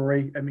tell a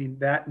story. I mean,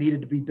 that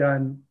needed to be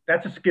done.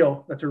 That's a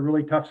skill. That's a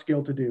really tough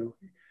skill to do.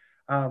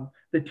 The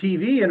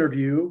TV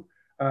interview,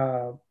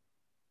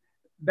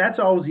 that's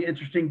always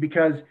interesting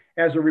because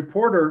as a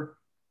reporter,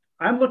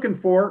 I'm looking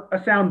for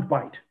a sound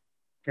bite,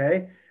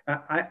 okay?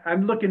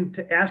 I'm looking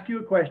to ask you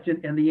a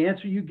question, and the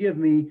answer you give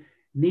me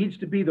needs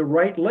to be the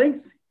right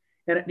length,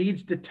 and it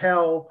needs to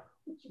tell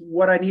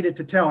what I needed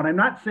to tell. And I'm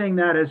not saying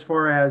that as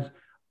far as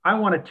I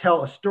want to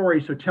tell a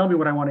story, so tell me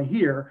what I want to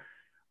hear.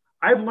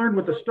 I've learned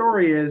what the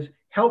story is,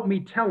 help me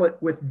tell it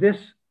with this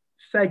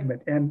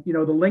segment. And,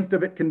 the length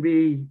of it can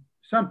be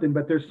something,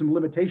 but there's some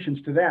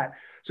limitations to that.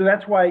 So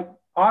that's why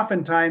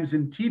oftentimes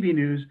in TV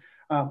news,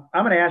 I'm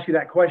going to ask you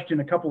that question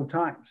a couple of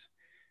times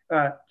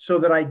so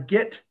that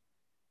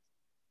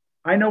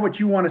I know what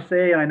you want to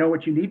say and I know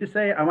what you need to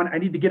say. I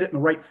need to get it in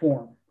the right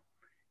form.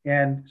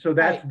 And so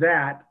that's right.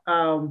 That.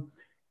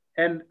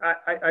 and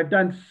I've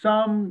done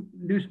some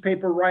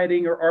newspaper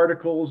writing or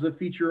articles, of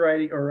feature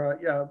writing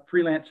or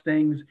freelance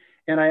things.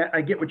 And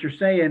I get what you're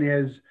saying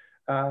is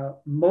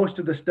most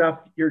of the stuff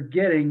you're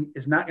getting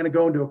is not going to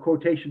go into a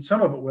quotation.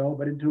 Some of it will,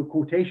 but into a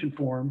quotation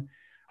form.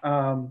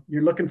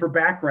 You're looking for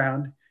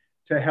background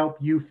to help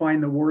you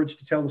find the words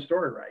to tell the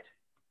story right.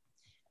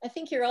 I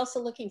think you're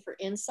also looking for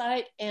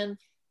insight. And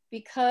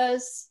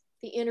because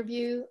the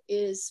interview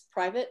is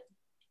private,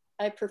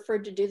 I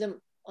preferred to do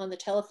them on the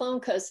telephone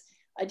because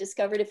I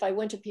discovered if I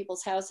went to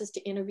people's houses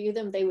to interview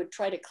them, they would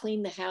try to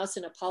clean the house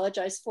and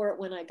apologize for it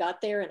when I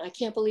got there. And I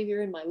can't believe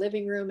you're in my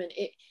living room.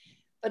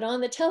 But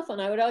on the telephone,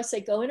 I would always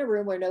say, go in a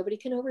room where nobody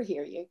can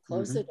overhear you,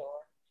 close the door,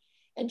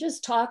 and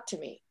just talk to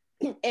me.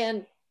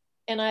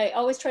 And I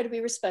always try to be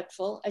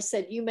respectful. I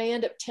said, you may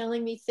end up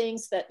telling me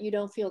things that you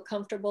don't feel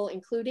comfortable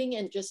including,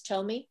 and just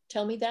tell me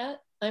that.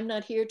 I'm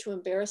not here to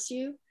embarrass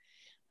you.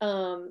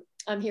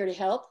 I'm here to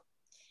help.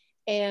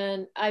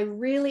 And I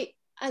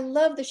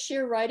love the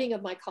sheer writing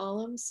of my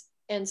columns.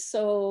 And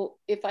so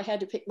if I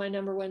had to pick my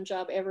number one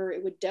job ever,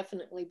 it would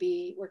definitely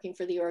be working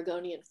for the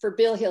Oregonian, for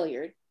Bill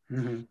Hilliard.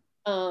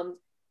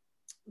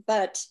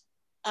 But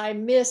I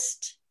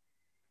missed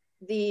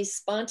the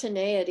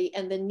spontaneity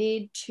and the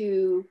need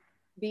to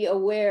be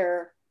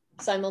aware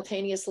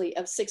simultaneously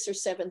of 6 or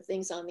 7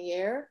 things on the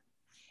air.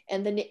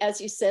 And then, as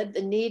you said,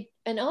 the need,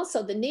 and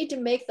also the need to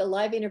make the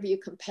live interview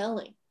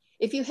compelling.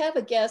 If you have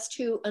a guest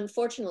who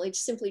unfortunately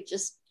simply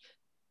just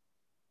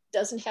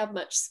doesn't have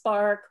much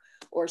spark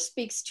or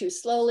speaks too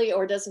slowly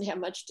or doesn't have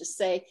much to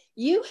say,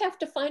 you have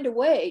to find a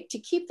way to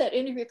keep that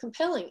interview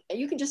compelling. And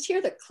you can just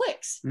hear the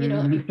clicks, you know,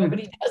 I mean,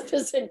 nobody does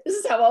this. And this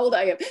is how old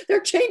I am.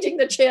 They're changing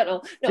the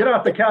channel. No. Get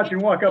off the couch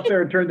and walk up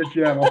there and turn the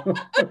channel.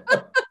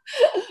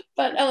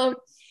 But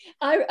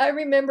I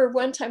remember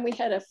one time we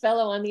had a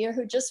fellow on the air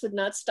who just would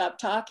not stop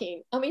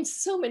talking. I mean,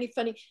 so many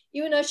funny,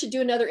 you and I should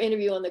do another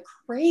interview on the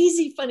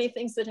crazy funny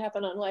things that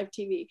happen on live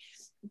TV.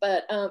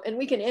 But, and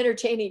we can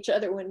entertain each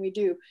other when we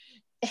do.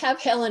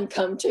 Have Helen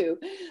come too.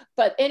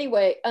 But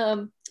anyway,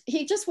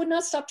 he just would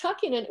not stop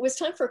talking, and it was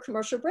time for a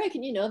commercial break.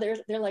 And, you know, they're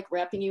like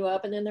wrapping you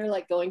up, and then they're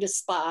like going to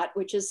spot,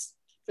 which is,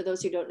 for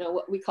those who don't know,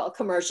 what we call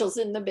commercials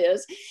in the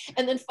biz.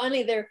 And then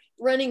finally they're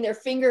running their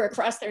finger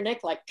across their neck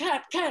like,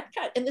 cut, cut,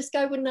 cut. And this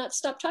guy would not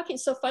stop talking.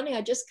 So funny,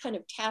 I just kind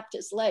of tapped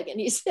his leg and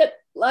he said,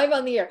 live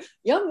on the air,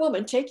 young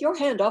woman, take your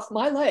hand off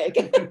my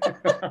leg.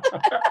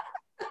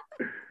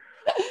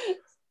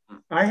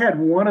 I had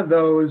one of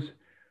those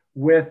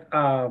with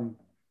a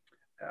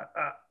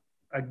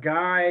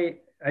guy,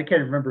 I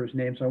can't remember his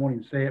name, so I won't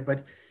even say it,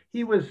 but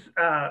he was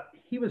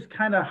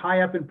kind of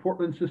high up in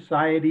Portland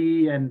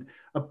society and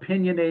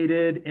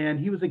opinionated, and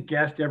he was a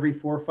guest every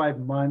 4 or 5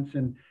 months,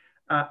 and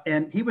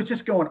he was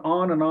just going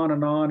on and on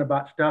and on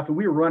about stuff, and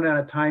we were running out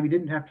of time. He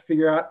didn't have to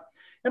figure out,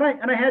 and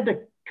I had to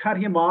cut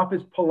him off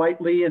as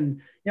politely,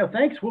 and, you know,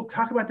 thanks, we'll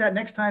talk about that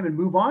next time and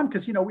move on,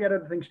 because, you know, we had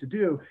other things to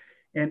do.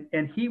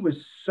 And he was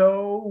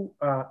so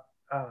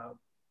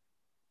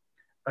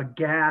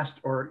aghast,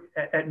 or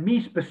at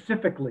me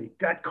specifically,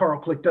 God, Carl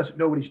Click doesn't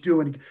know what he's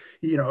doing,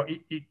 you know,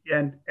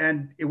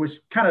 and it was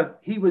kind of,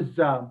 he was,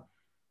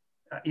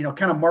 you know,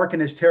 kind of marking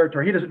his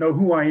territory. He doesn't know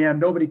who I am.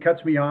 Nobody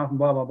cuts me off and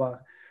blah, blah, blah.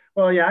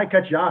 Well, yeah, I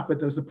cut you off, but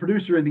there's the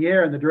producer in the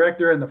air and the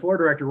director and the floor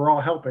director were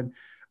all helping.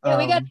 Yeah,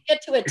 we got to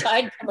get to a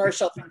Tide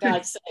commercial, for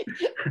God's sake.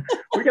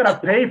 We got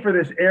to pay for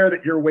this air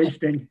that you're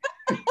wasting.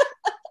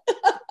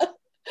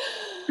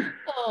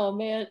 Oh,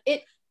 man.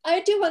 I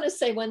do want to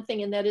say one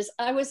thing, and that is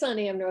I was on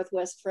AM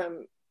Northwest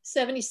from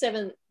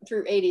 77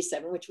 through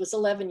 87, which was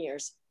 11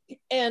 years.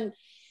 And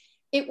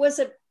it was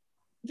a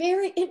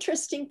very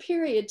interesting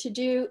period to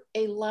do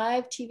a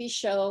live TV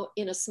show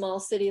in a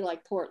small city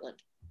like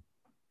Portland.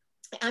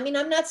 I mean,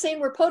 I'm not saying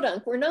we're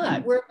podunk, we're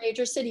not. We're a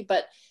major city,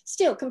 but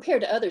still,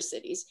 compared to other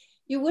cities,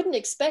 you wouldn't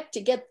expect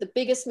to get the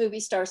biggest movie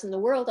stars in the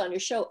world on your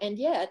show. And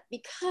yet,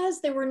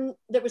 because there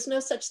was no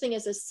such thing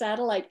as a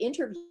satellite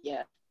interview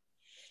yet,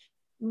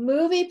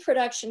 movie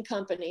production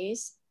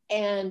companies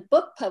and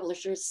book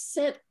publishers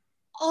sent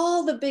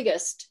all the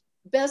biggest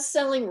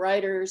best-selling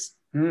writers,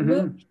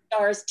 movie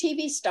stars,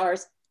 TV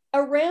stars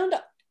around,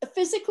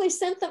 physically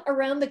sent them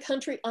around the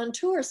country on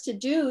tours to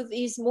do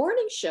these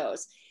morning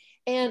shows.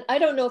 And I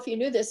don't know if you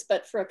knew this,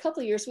 but for a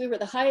couple of years, we were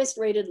the highest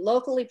rated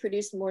locally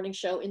produced morning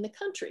show in the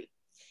country.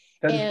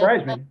 Doesn't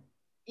surprise me.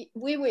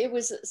 It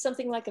was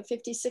something like a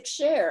 56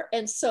 share.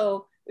 And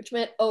so, which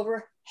meant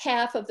over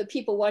half of the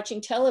people watching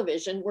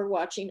television were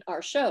watching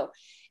our show.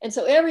 And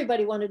so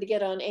everybody wanted to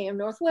get on AM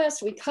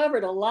Northwest. We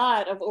covered a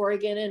lot of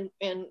Oregon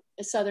and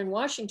Southern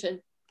Washington.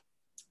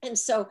 And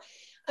so,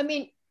 I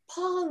mean,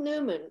 Paul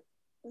Newman,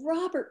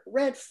 Robert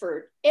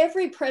Redford,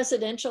 every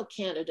presidential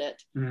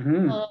candidate,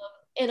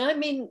 and I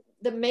mean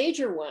the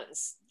major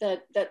ones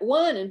that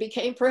won and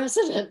became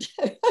president.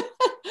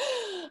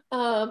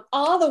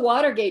 All the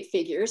Watergate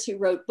figures who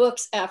wrote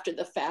books after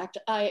the fact.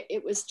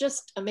 It was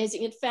just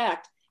amazing. In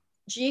fact,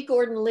 G.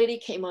 Gordon Liddy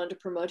came on to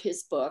promote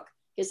his book,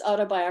 his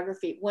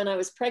autobiography, when I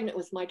was pregnant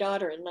with my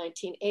daughter in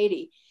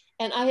 1980.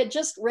 And I had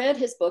just read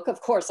his book.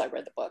 Of course, I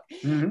read the book,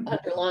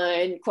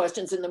 underlined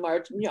questions in the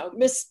margin,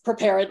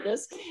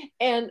 mispreparedness.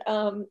 And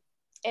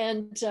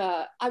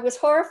I was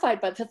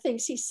horrified by the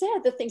things he said,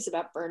 the things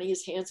about burning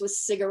his hands with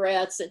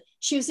cigarettes and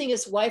choosing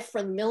his wife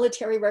from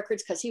military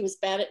records because he was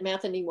bad at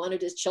math and he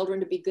wanted his children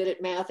to be good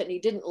at math, and he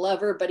didn't love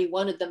her, but he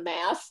wanted the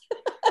math.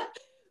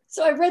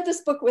 So I read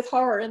this book with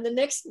horror, and the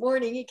next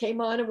morning he came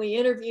on and we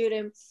interviewed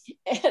him,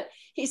 and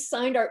he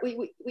signed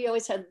we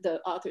always had the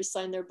authors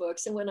sign their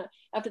books. And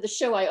after the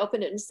show, I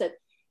opened it and said,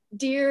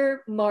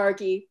 "Dear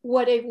Margie,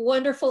 what a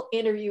wonderful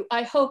interview.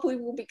 I hope we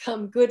will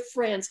become good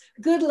friends.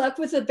 Good luck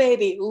with the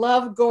baby.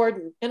 Love,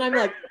 Gordon." And I'm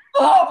like,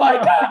 oh my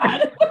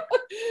God,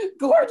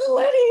 Gordon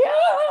Liddy.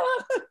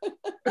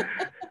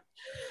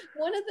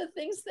 One of the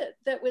things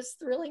that was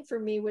thrilling for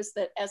me was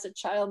that as a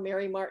child,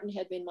 Mary Martin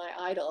had been my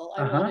idol.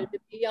 I wanted to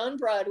be on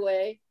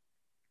Broadway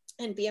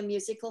and be a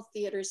musical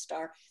theater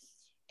star.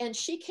 And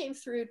she came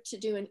through to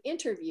do an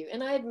interview.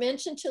 And I had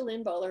mentioned to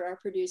Lynn Bowler, our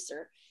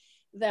producer,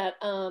 that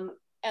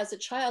as a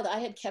child, I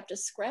had kept a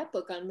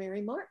scrapbook on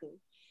Mary Martin.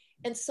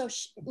 And so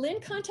Lynn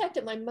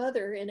contacted my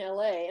mother in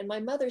LA, and my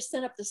mother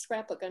sent up the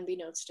scrapbook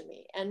unbeknownst to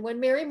me. And when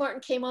Mary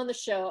Martin came on the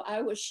show,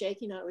 I was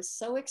shaking. I was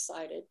so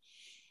excited.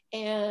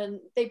 And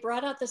they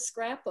brought out the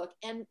scrapbook,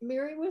 and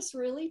Mary was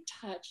really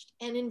touched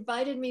and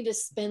invited me to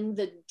spend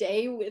the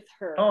day with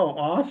her. Oh,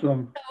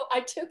 awesome. So I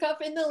took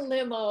up in the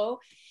limo,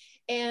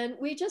 and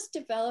we just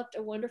developed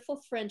a wonderful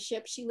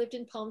friendship. She lived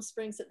in Palm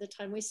Springs at the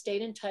time. We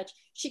stayed in touch.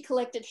 She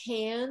collected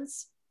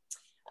hands,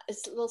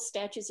 little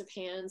statues of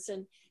hands.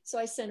 And so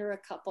I sent her a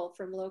couple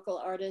from local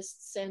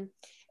artists. And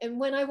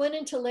when I went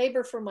into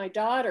labor for my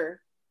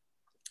daughter,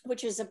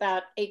 which was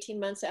about 18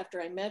 months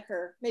after I met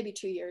her, maybe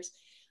 2 years,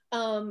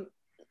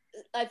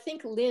 I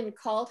think Lynn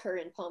called her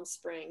in Palm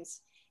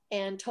Springs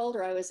and told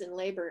her I was in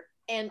labor.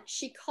 And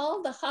she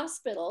called the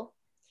hospital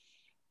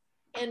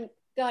and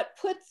got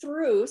put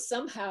through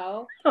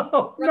somehow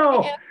after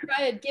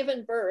I had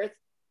given birth,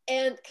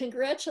 and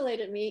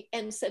congratulated me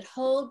and said,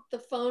 "Hold the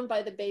phone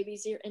by the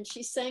baby's ear." And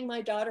she sang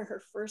my daughter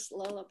her first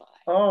lullaby.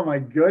 Oh my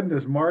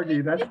goodness,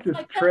 Margie, that's just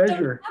like,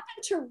 treasure. That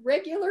happen to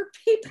regular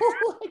people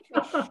like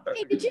me.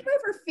 Hey, did you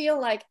ever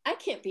feel like, I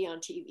can't be on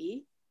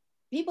TV?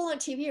 People on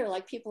TV are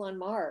like people on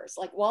Mars,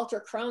 like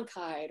Walter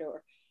Cronkite,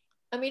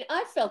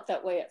 I felt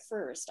that way at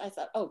first. I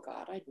thought, oh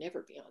God, I'd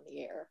never be on the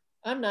air.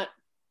 I'm not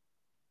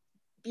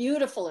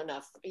beautiful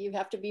enough. You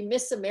have to be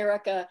Miss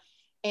America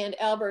and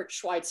Albert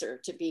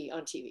Schweitzer to be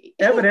on TV.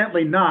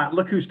 Evidently not.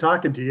 Look who's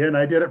talking to you. And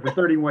I did it for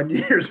 31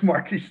 years,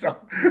 Margie. So,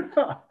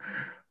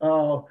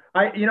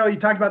 you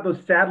talked about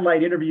those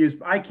satellite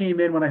interviews. I came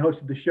in when I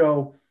hosted the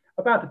show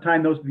about the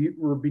time those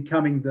were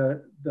becoming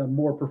the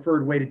more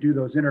preferred way to do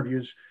those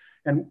interviews,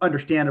 and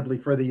understandably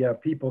for the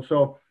people.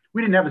 So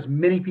we didn't have as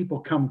many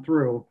people come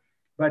through,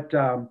 but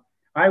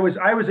I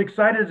was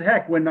excited as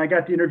heck when I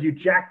got to interview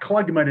Jack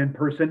Klugman in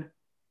person.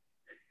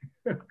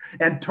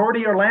 And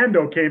Tony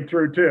Orlando came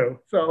through too.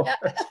 So,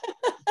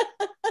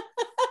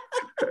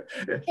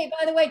 hey,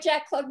 by the way,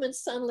 Jack Klugman's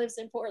son lives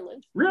in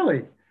Portland.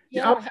 Really?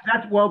 Yeah.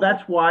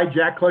 That's why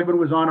Jack Klugman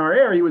was on our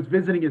air. He was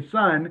visiting his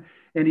son,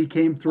 and he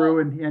came through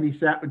and he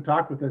sat and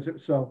talked with us.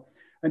 So,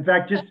 in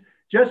fact,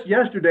 just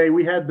yesterday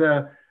we had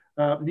the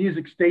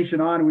music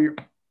station on. We were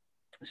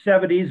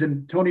 70s,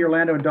 and Tony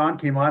Orlando and Don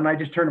came on. And I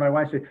just turned to my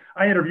wife and said,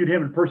 "I interviewed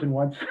him in person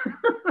once."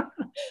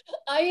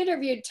 I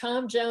interviewed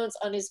Tom Jones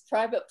on his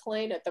private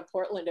plane at the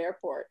Portland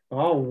airport.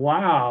 Oh,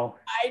 wow.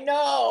 I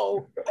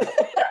know.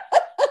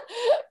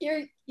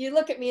 You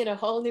look at me in a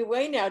whole new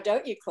way now,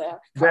 don't you, Claire?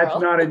 That's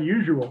not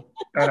unusual.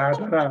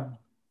 The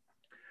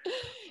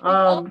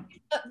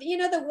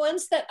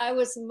ones that I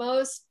was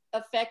most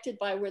affected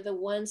by were the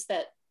ones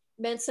that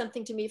meant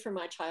something to me from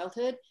my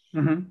childhood.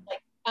 Mm-hmm.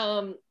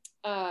 Like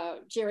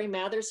Jerry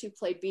Mathers, who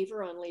played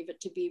Beaver on Leave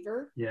It to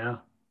Beaver. Yeah.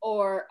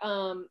 Or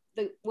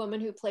the woman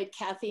who played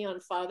Kathy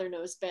on Father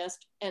Knows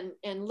Best. And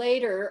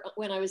later,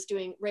 when I was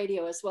doing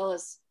radio as well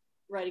as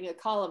writing a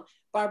column,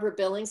 Barbara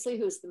Billingsley,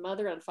 who's the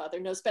mother on Father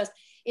Knows Best.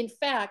 In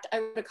fact, I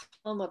wrote a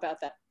column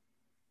about that.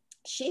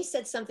 She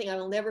said something I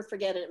will never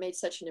forget, and it made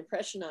such an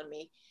impression on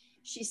me.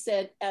 She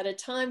said, at a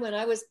time when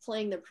I was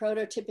playing the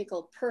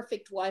prototypical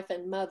perfect wife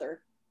and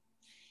mother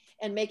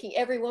and making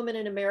every woman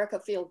in America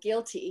feel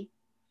guilty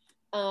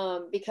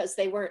because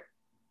they weren't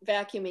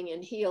vacuuming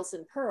in heels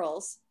and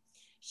pearls,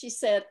 she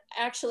said,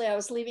 actually, I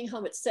was leaving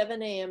home at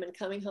 7 a.m. and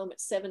coming home at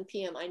 7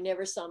 p.m. I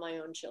never saw my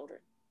own children.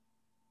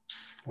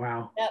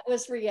 Wow. That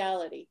was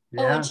reality.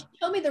 Yeah. Oh, and she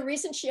told me the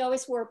reason she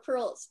always wore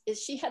pearls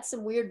is she had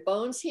some weird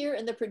bones here,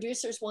 and the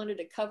producers wanted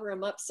to cover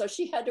them up. So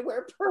she had to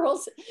wear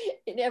pearls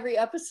in every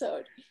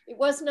episode. It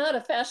was not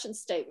a fashion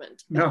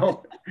statement.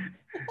 No.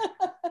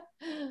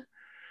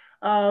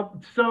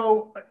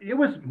 So it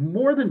was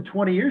more than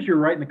 20 years you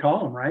were writing the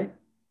column, right?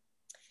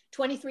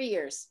 23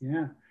 years.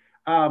 Yeah.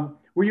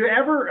 Were you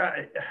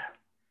ever,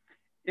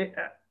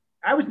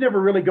 I was never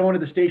really going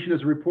to the station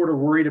as a reporter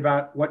worried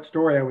about what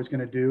story I was going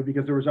to do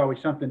because there was always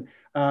something.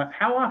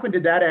 How often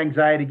did that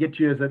anxiety get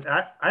you as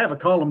that I have a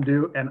column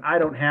due and I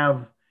don't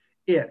have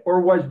it?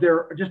 Or was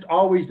there just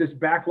always this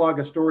backlog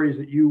of stories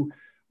that you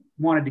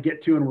wanted to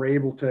get to and were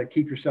able to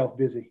keep yourself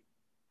busy?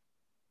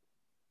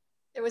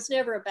 There was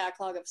never a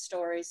backlog of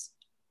stories.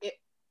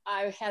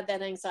 I had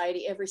that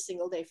anxiety every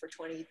single day for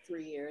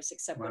 23 years,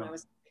 except when I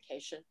was on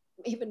vacation.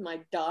 Even my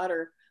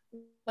daughter,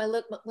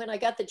 when I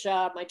got the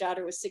job, my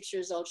daughter was 6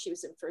 years old. She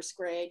was in first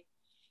grade.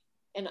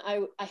 And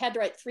I had to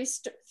write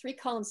three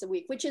columns a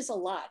week, which is a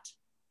lot.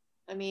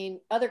 I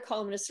mean, other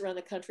columnists around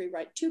the country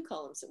write 2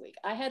 columns a week.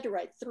 I had to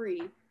write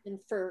 3. And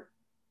for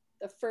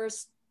the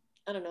first,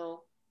 I don't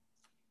know,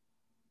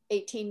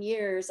 18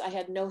 years, I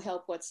had no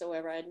help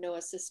whatsoever. I had no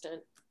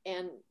assistant.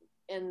 And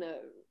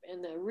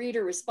the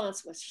reader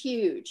response was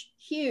huge,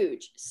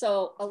 huge.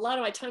 So a lot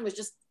of my time was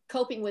just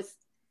coping with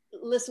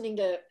listening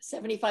to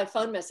 75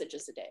 phone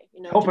messages a day.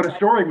 Hoping a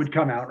story would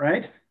come out,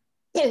 right?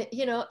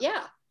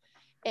 Yeah.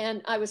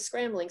 And I was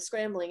scrambling.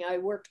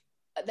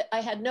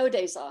 I had no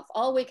days off.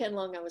 All weekend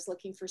long, I was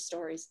looking for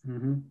stories.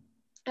 Mm-hmm.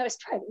 I was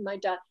driving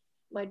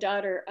my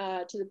daughter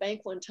to the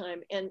bank one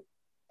time, and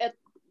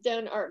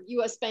down our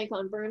U.S. Bank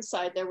on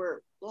Burnside, there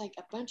were like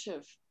a bunch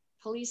of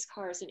police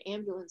cars and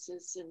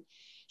ambulances, and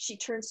she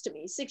turns to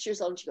me, 6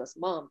 years old, and she goes,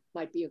 "Mom,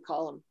 might be a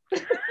column."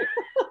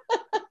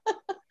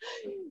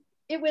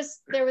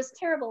 There was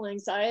terrible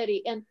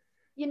anxiety. And,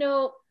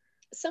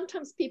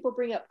 sometimes people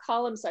bring up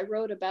columns I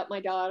wrote about my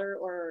daughter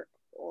or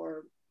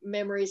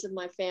memories of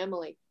my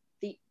family.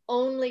 The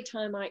only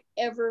time I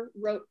ever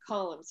wrote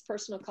columns,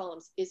 personal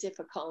columns, is if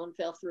a column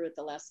fell through at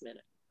the last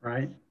minute.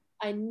 Right.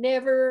 I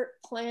never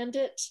planned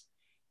it.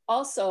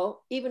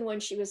 Also, even when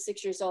she was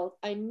 6 years old,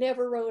 I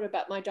never wrote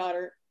about my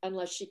daughter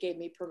unless she gave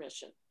me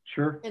permission.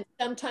 Sure. And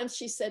sometimes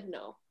she said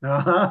no.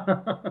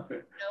 Uh-huh.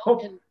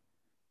 And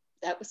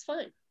that was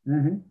fine.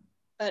 Mm-hmm.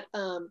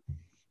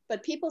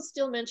 But people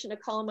still mention a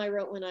column I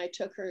wrote when I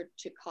took her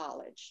to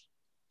college.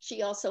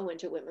 She also went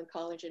to Whitman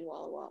College in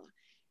Walla Walla.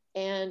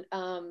 And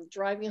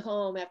driving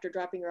home after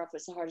dropping her off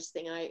was the hardest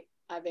thing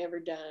I've ever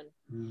done.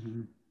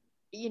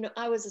 Mm-hmm.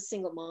 I was a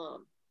single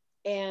mom,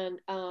 and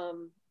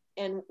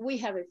we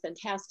have a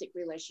fantastic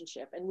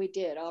relationship, and we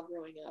did all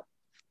growing up.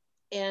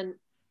 And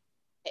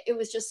it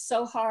was just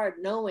so hard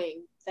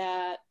knowing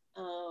that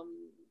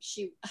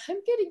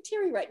I'm getting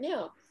teary right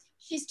now.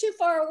 She's too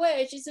far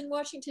away. She's in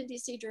Washington,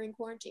 D.C. during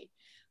quarantine.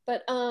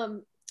 But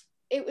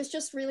it was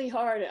just really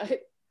hard.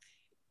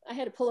 I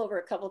had to pull over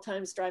a couple of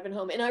times driving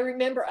home. And I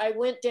remember I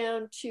went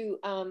down to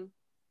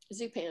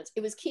Zupan's.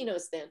 It was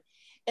Kino's then.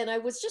 And I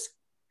was just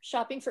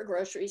shopping for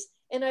groceries.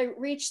 And I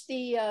reached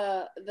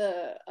the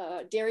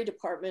dairy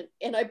department,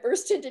 and I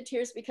burst into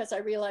tears because I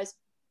realized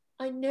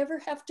I never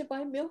have to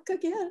buy milk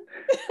again.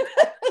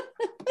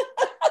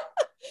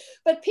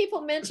 But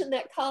people mention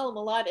that column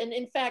a lot. And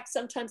in fact,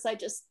 sometimes I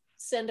just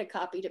send a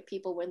copy to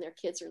people when their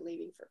kids are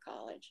leaving for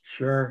college.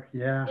 Sure,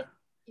 yeah.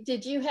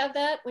 Did you have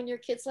that when your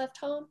kids left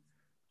home?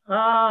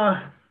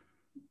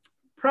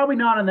 Probably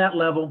not on that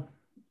level.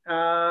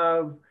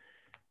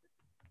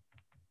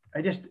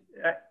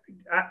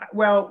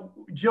 Well,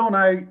 Jill and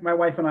I, my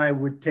wife and I,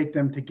 would take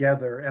them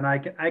together, and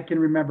I can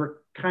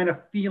remember kind of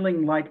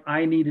feeling like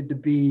I needed to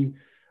be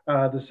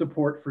the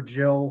support for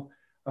Jill.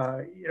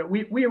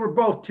 We were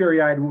both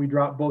teary-eyed when we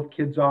dropped both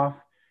kids off,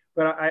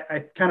 but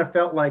I kind of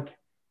felt like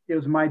it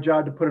was my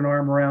job to put an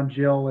arm around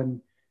Jill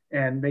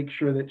and make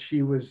sure that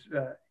she was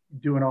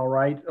doing all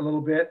right a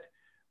little bit.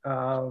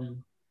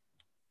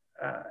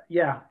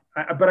 Yeah,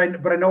 but I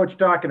know what you're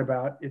talking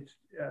about. It's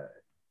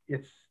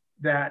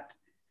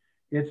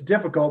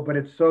difficult, but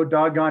it's so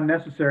doggone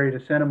necessary to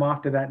send them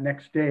off to that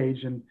next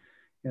stage. And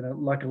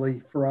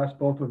luckily for us,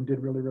 both of them did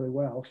really, really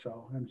well.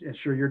 So I'm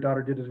sure your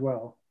daughter did as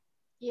well.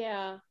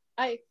 Yeah,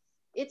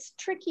 it's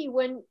tricky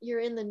when you're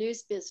in the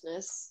news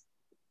business,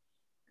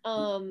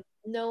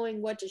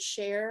 knowing what to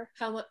share,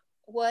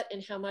 what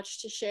and how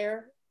much to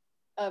share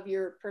of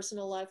your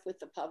personal life with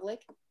the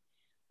public.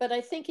 But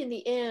I think in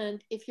the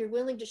end, if you're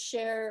willing to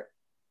share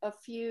a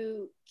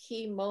few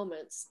key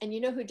moments, and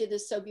who did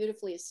this so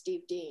beautifully is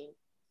Steve Dean.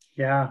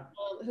 Yeah.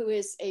 Who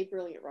is a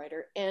brilliant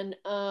writer. And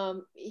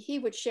he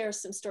would share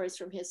some stories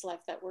from his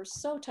life that were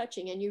so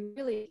touching. And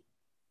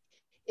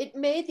it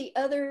made the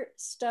other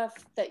stuff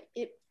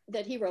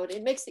that he wrote,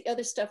 it makes the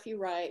other stuff you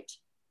write,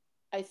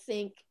 I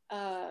think,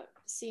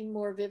 seem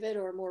more vivid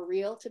or more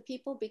real to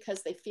people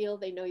because they feel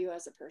they know you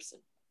as a person.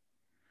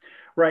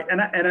 Right.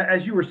 And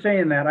as you were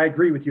saying that, I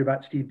agree with you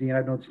about Steve Dean.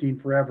 I've known Steve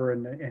forever,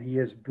 and he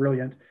is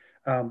brilliant.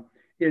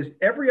 Is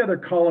every other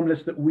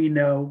columnist that we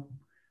know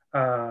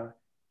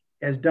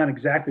has done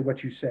exactly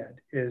what you said,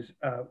 is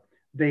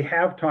they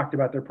have talked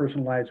about their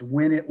personal lives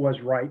when it was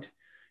right.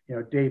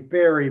 Dave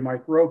Barry,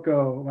 Mike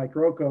Rocco,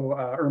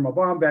 Irma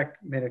Bombeck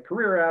made a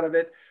career out of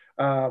it.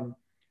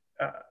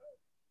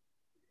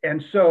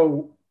 And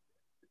so,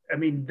 I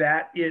mean,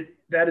 that is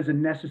a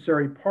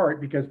necessary part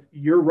because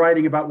you're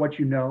writing about what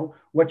you know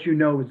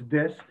is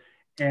this,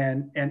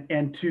 and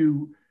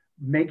to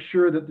make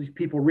sure that these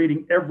people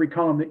reading every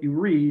column that you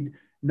read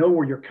know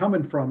where you're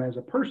coming from as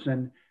a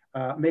person,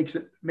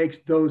 makes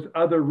those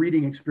other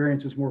reading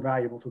experiences more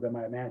valuable to them,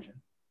 I imagine.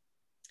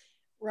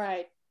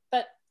 Right.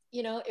 But,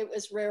 it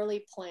was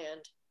rarely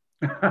planned.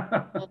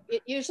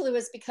 It usually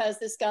was because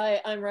this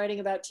guy I'm writing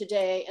about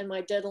today, and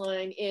my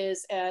deadline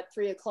is at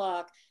 3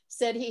 o'clock,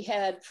 said he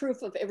had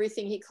proof of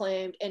everything he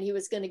claimed and he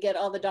was going to get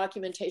all the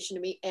documentation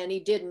to me, and he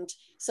didn't.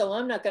 So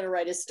I'm not going to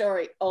write his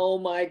story. Oh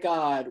my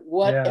God,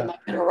 what am I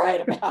going to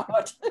write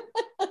about?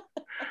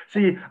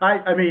 See,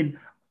 I mean,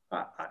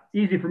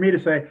 easy for me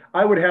to say.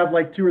 I would have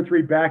like 2 or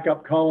 3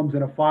 backup columns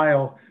in a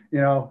file,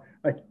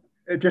 like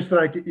just that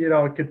I could,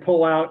 could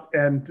pull out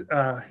and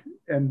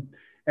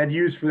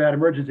use for that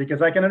emergency,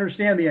 because I can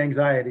understand the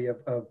anxiety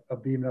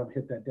of being able to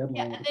hit that deadline.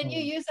 Yeah, and then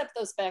you use up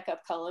those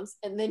backup columns,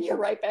 and then you're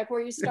right back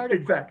where you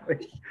started.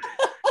 Exactly.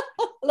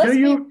 Let's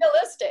be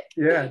realistic.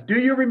 Yeah. Do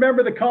you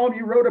remember the column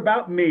you wrote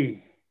about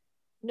me?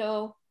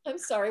 No, I'm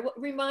sorry.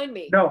 Remind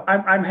me. No,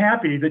 I'm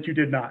happy that you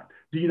did not.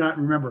 Do you not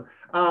remember?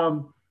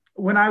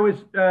 When I was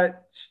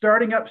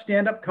starting up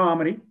stand-up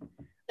comedy.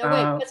 No,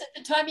 wait, was it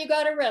the time you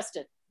got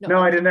arrested? No,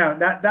 I didn't know.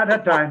 Not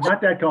that time,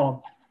 not that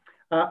column.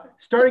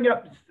 Starting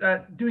up,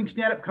 doing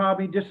stand-up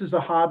comedy just as a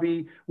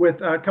hobby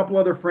with a couple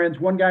other friends.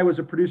 One guy was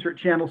a producer at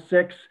Channel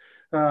 6,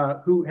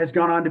 who has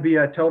gone on to be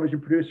a television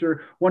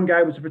producer. One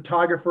guy was a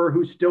photographer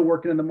who's still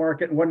working in the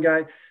market. And one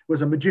guy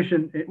was a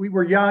magician. We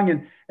were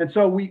young. And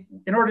so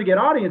in order to get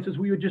audiences,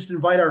 we would just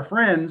invite our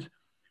friends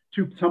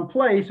to some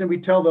place, and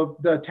we tell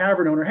the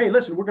tavern owner, hey,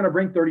 listen, we're going to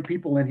bring 30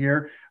 people in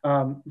here.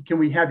 Can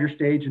we have your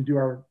stage and do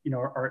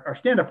our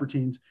stand-up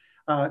routines?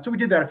 So we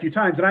did that a few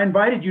times, and I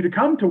invited you to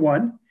come to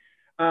one.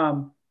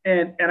 And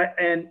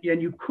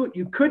you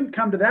couldn't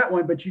come to that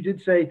one, but you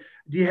did say,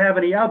 do you have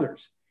any others?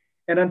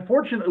 And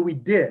unfortunately we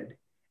did.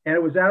 And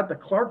it was out at the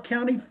Clark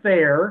County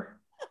Fair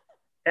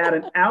at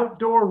an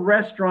outdoor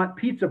restaurant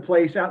pizza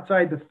place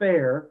outside the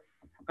fair.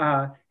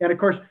 And of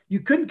course, you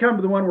couldn't come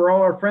to the one where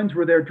all our friends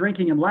were there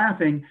drinking and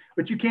laughing,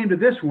 but you came to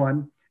this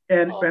one,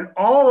 and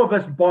all of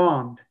us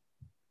bombed.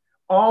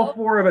 All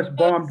 4 of us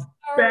bombed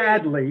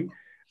badly.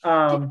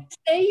 Did you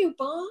say you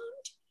bombed?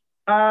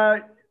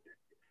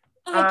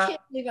 I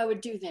can't believe I would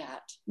do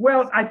that.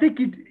 Well, I think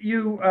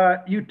you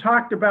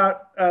talked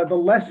about the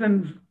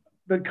lessons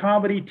that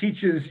comedy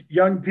teaches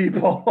young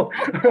people.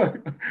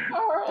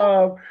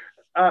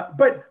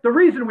 But the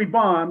reason we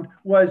bombed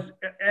was,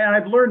 and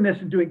I've learned this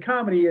in doing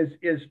comedy,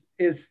 is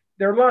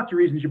there are lots of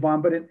reasons you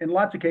bomb, but in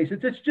lots of cases,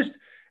 it's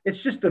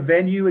just the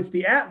venue, it's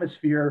the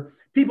atmosphere.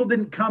 People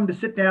didn't come to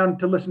sit down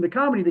to listen to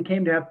comedy. They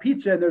came to have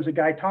pizza, and there's a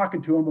guy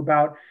talking to them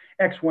about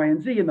X, Y,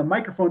 and Z, and the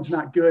microphone's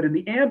not good, and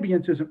the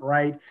ambience isn't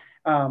right.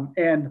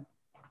 And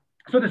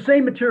so the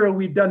same material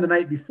we'd done the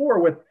night before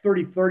with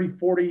 30,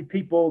 40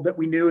 people that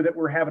we knew that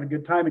were having a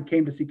good time and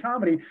came to see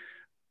comedy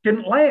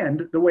didn't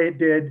land the way it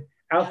did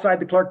outside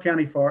the Clark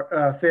County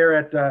Fair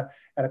at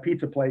a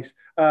pizza place.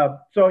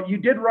 So you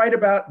did write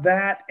about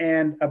that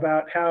and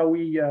about how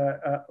we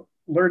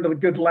learned a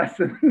good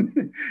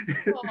lesson.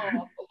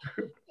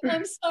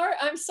 I'm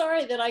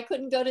sorry that I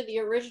couldn't go to the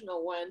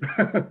original one.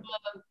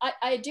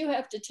 I do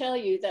have to tell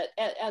you that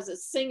as a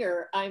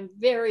singer, I'm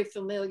very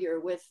familiar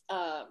with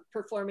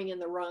performing in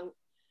the wrong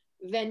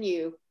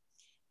venue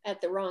at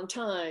the wrong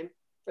time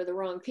for the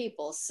wrong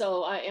people.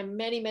 So I am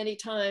many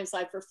times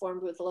I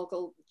performed with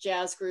local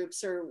jazz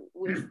groups or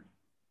with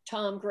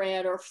Tom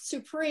Grant or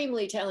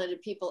supremely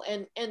talented people,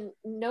 and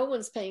no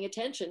one's paying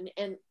attention,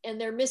 and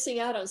they're missing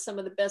out on some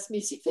of the best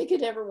music they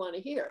could ever want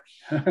to hear.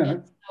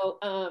 And so,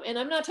 and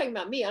I'm not talking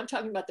about me, I'm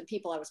talking about the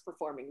people I was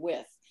performing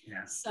with.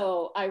 Yeah.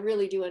 So I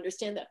really do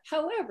understand that.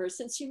 However,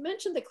 since you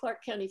mentioned the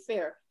Clark County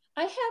Fair,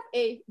 I have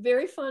a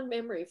very fond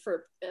memory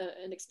for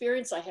an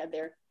experience I had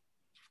there.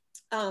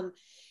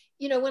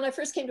 When I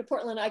first came to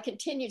Portland, I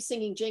continued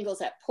singing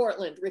jingles at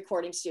Portland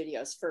recording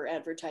studios for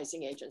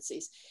advertising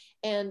agencies.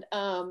 And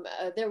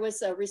there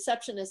was a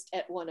receptionist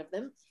at one of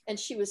them, and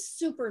she was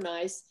super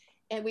nice,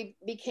 and we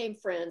became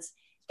friends.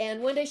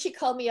 And one day she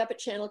called me up at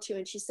Channel 2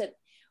 and she said,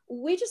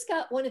 we just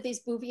got one of these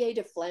Bouvier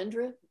de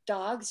Flandre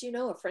dogs,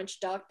 a French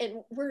dog,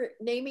 and we're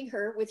naming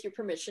her, with your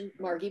permission,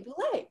 Margie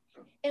Boulay.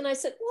 And I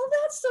said, well,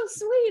 that's so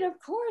sweet. Of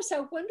course,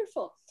 how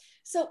wonderful.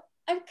 So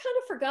I kind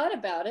of forgot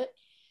about it.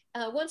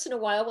 Once in a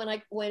while, when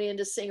I went in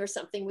to sing or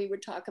something, we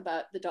would talk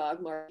about the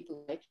dog, Margie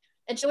Boulay.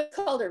 And she would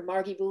call her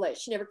Margie Boulay.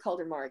 She never called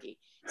her Margie.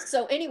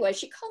 So anyway,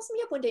 she calls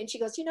me up one day and she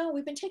goes,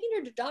 we've been taking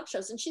her to dog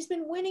shows and she's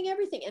been winning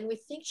everything. And we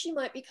think she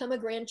might become a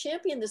grand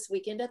champion this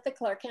weekend at the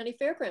Clark County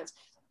Fairgrounds.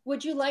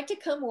 Would you like to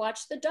come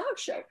watch the dog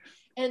show?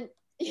 And,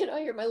 I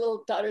hear my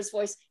little daughter's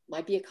voice,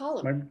 might be a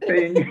column.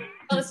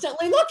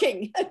 Constantly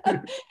looking.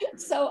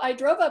 So I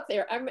drove up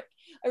there.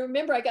 I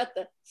remember I got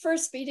the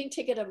first speeding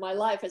ticket of my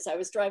life as I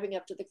was driving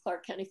up to the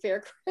Clark County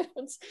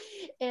Fairgrounds.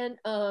 And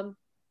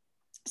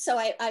so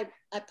I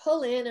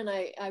pull in and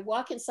I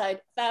walk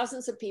inside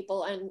thousands of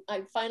people, and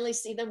I finally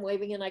see them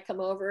waving, and I come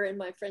over and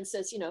my friend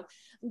says,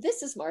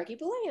 this is Margie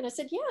Boulay. And I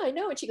said, yeah, I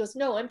know. And she goes,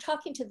 no, I'm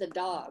talking to the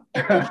dog.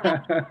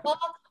 And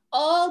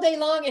all day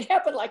long it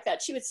happened like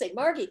that. She would say,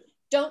 Margie,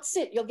 don't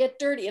sit, you'll get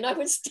dirty. And I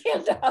would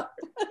stand up.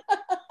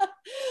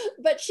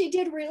 But she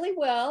did really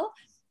well.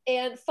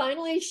 And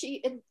finally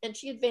she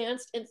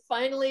advanced, and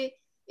finally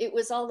it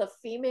was all the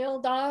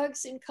female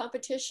dogs in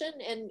competition.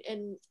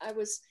 And I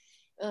was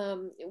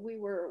we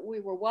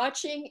were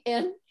watching,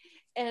 and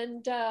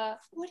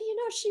what do you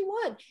know, she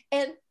won.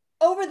 And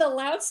over the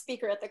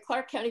loudspeaker at the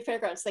Clark County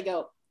Fairgrounds, they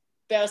go,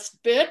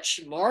 "Best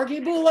bitch, Margie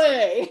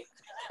Boulay."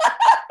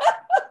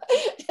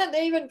 And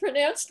they even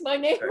pronounced my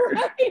name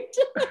right.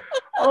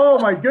 Oh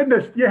my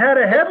goodness, you had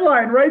a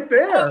headline right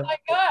there. Oh my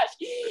gosh.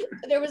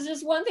 There was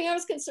just one thing I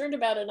was concerned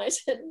about. And I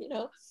said,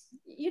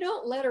 you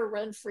don't let her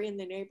run free in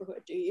the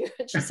neighborhood, do you?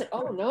 And she said,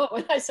 "Oh no."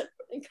 And I said,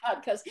 "Thank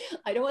God, because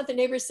I don't want the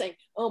neighbors saying,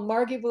 'Oh,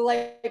 Margie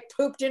Boulay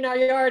pooped in our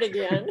yard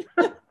again.'"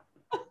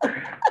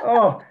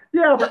 Oh,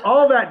 yeah, but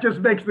all that just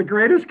makes the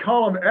greatest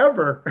column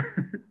ever.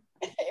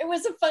 It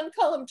was a fun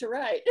column to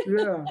write.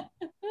 Yeah.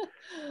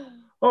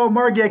 Oh,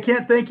 Margie, I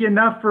can't thank you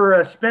enough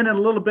for spending a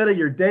little bit of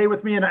your day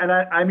with me. And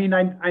I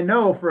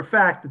know for a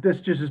fact that this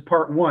just is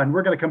part one.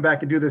 We're going to come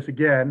back and do this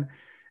again.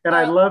 And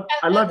I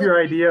love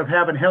your idea of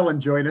having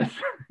Helen join us.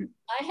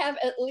 I have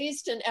at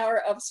least an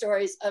hour of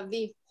stories of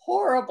the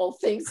horrible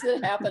things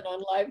that happen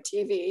on live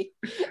TV.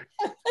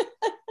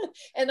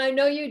 And I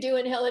know you do,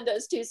 and Helen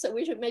does too. So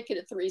we should make it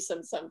a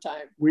threesome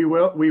sometime. We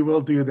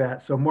will do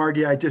that. So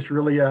Margie, I just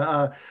really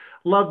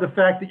love the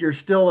fact that you're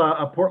still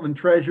a Portland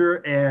treasure,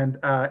 and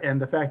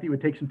the fact that you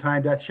would take some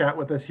time to chat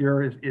with us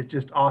here is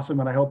just awesome.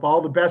 And I hope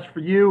all the best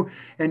for you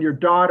and your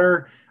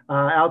daughter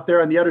out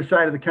there on the other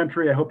side of the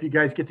country. I hope you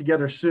guys get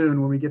together soon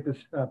when we get this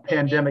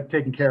pandemic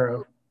taken care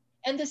of.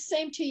 And the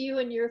same to you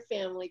and your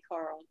family,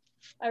 Carl.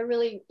 I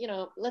really,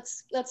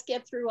 let's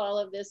get through all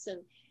of this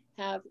and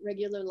have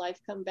regular life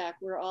come back.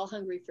 We're all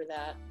hungry for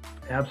that.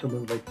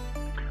 Absolutely.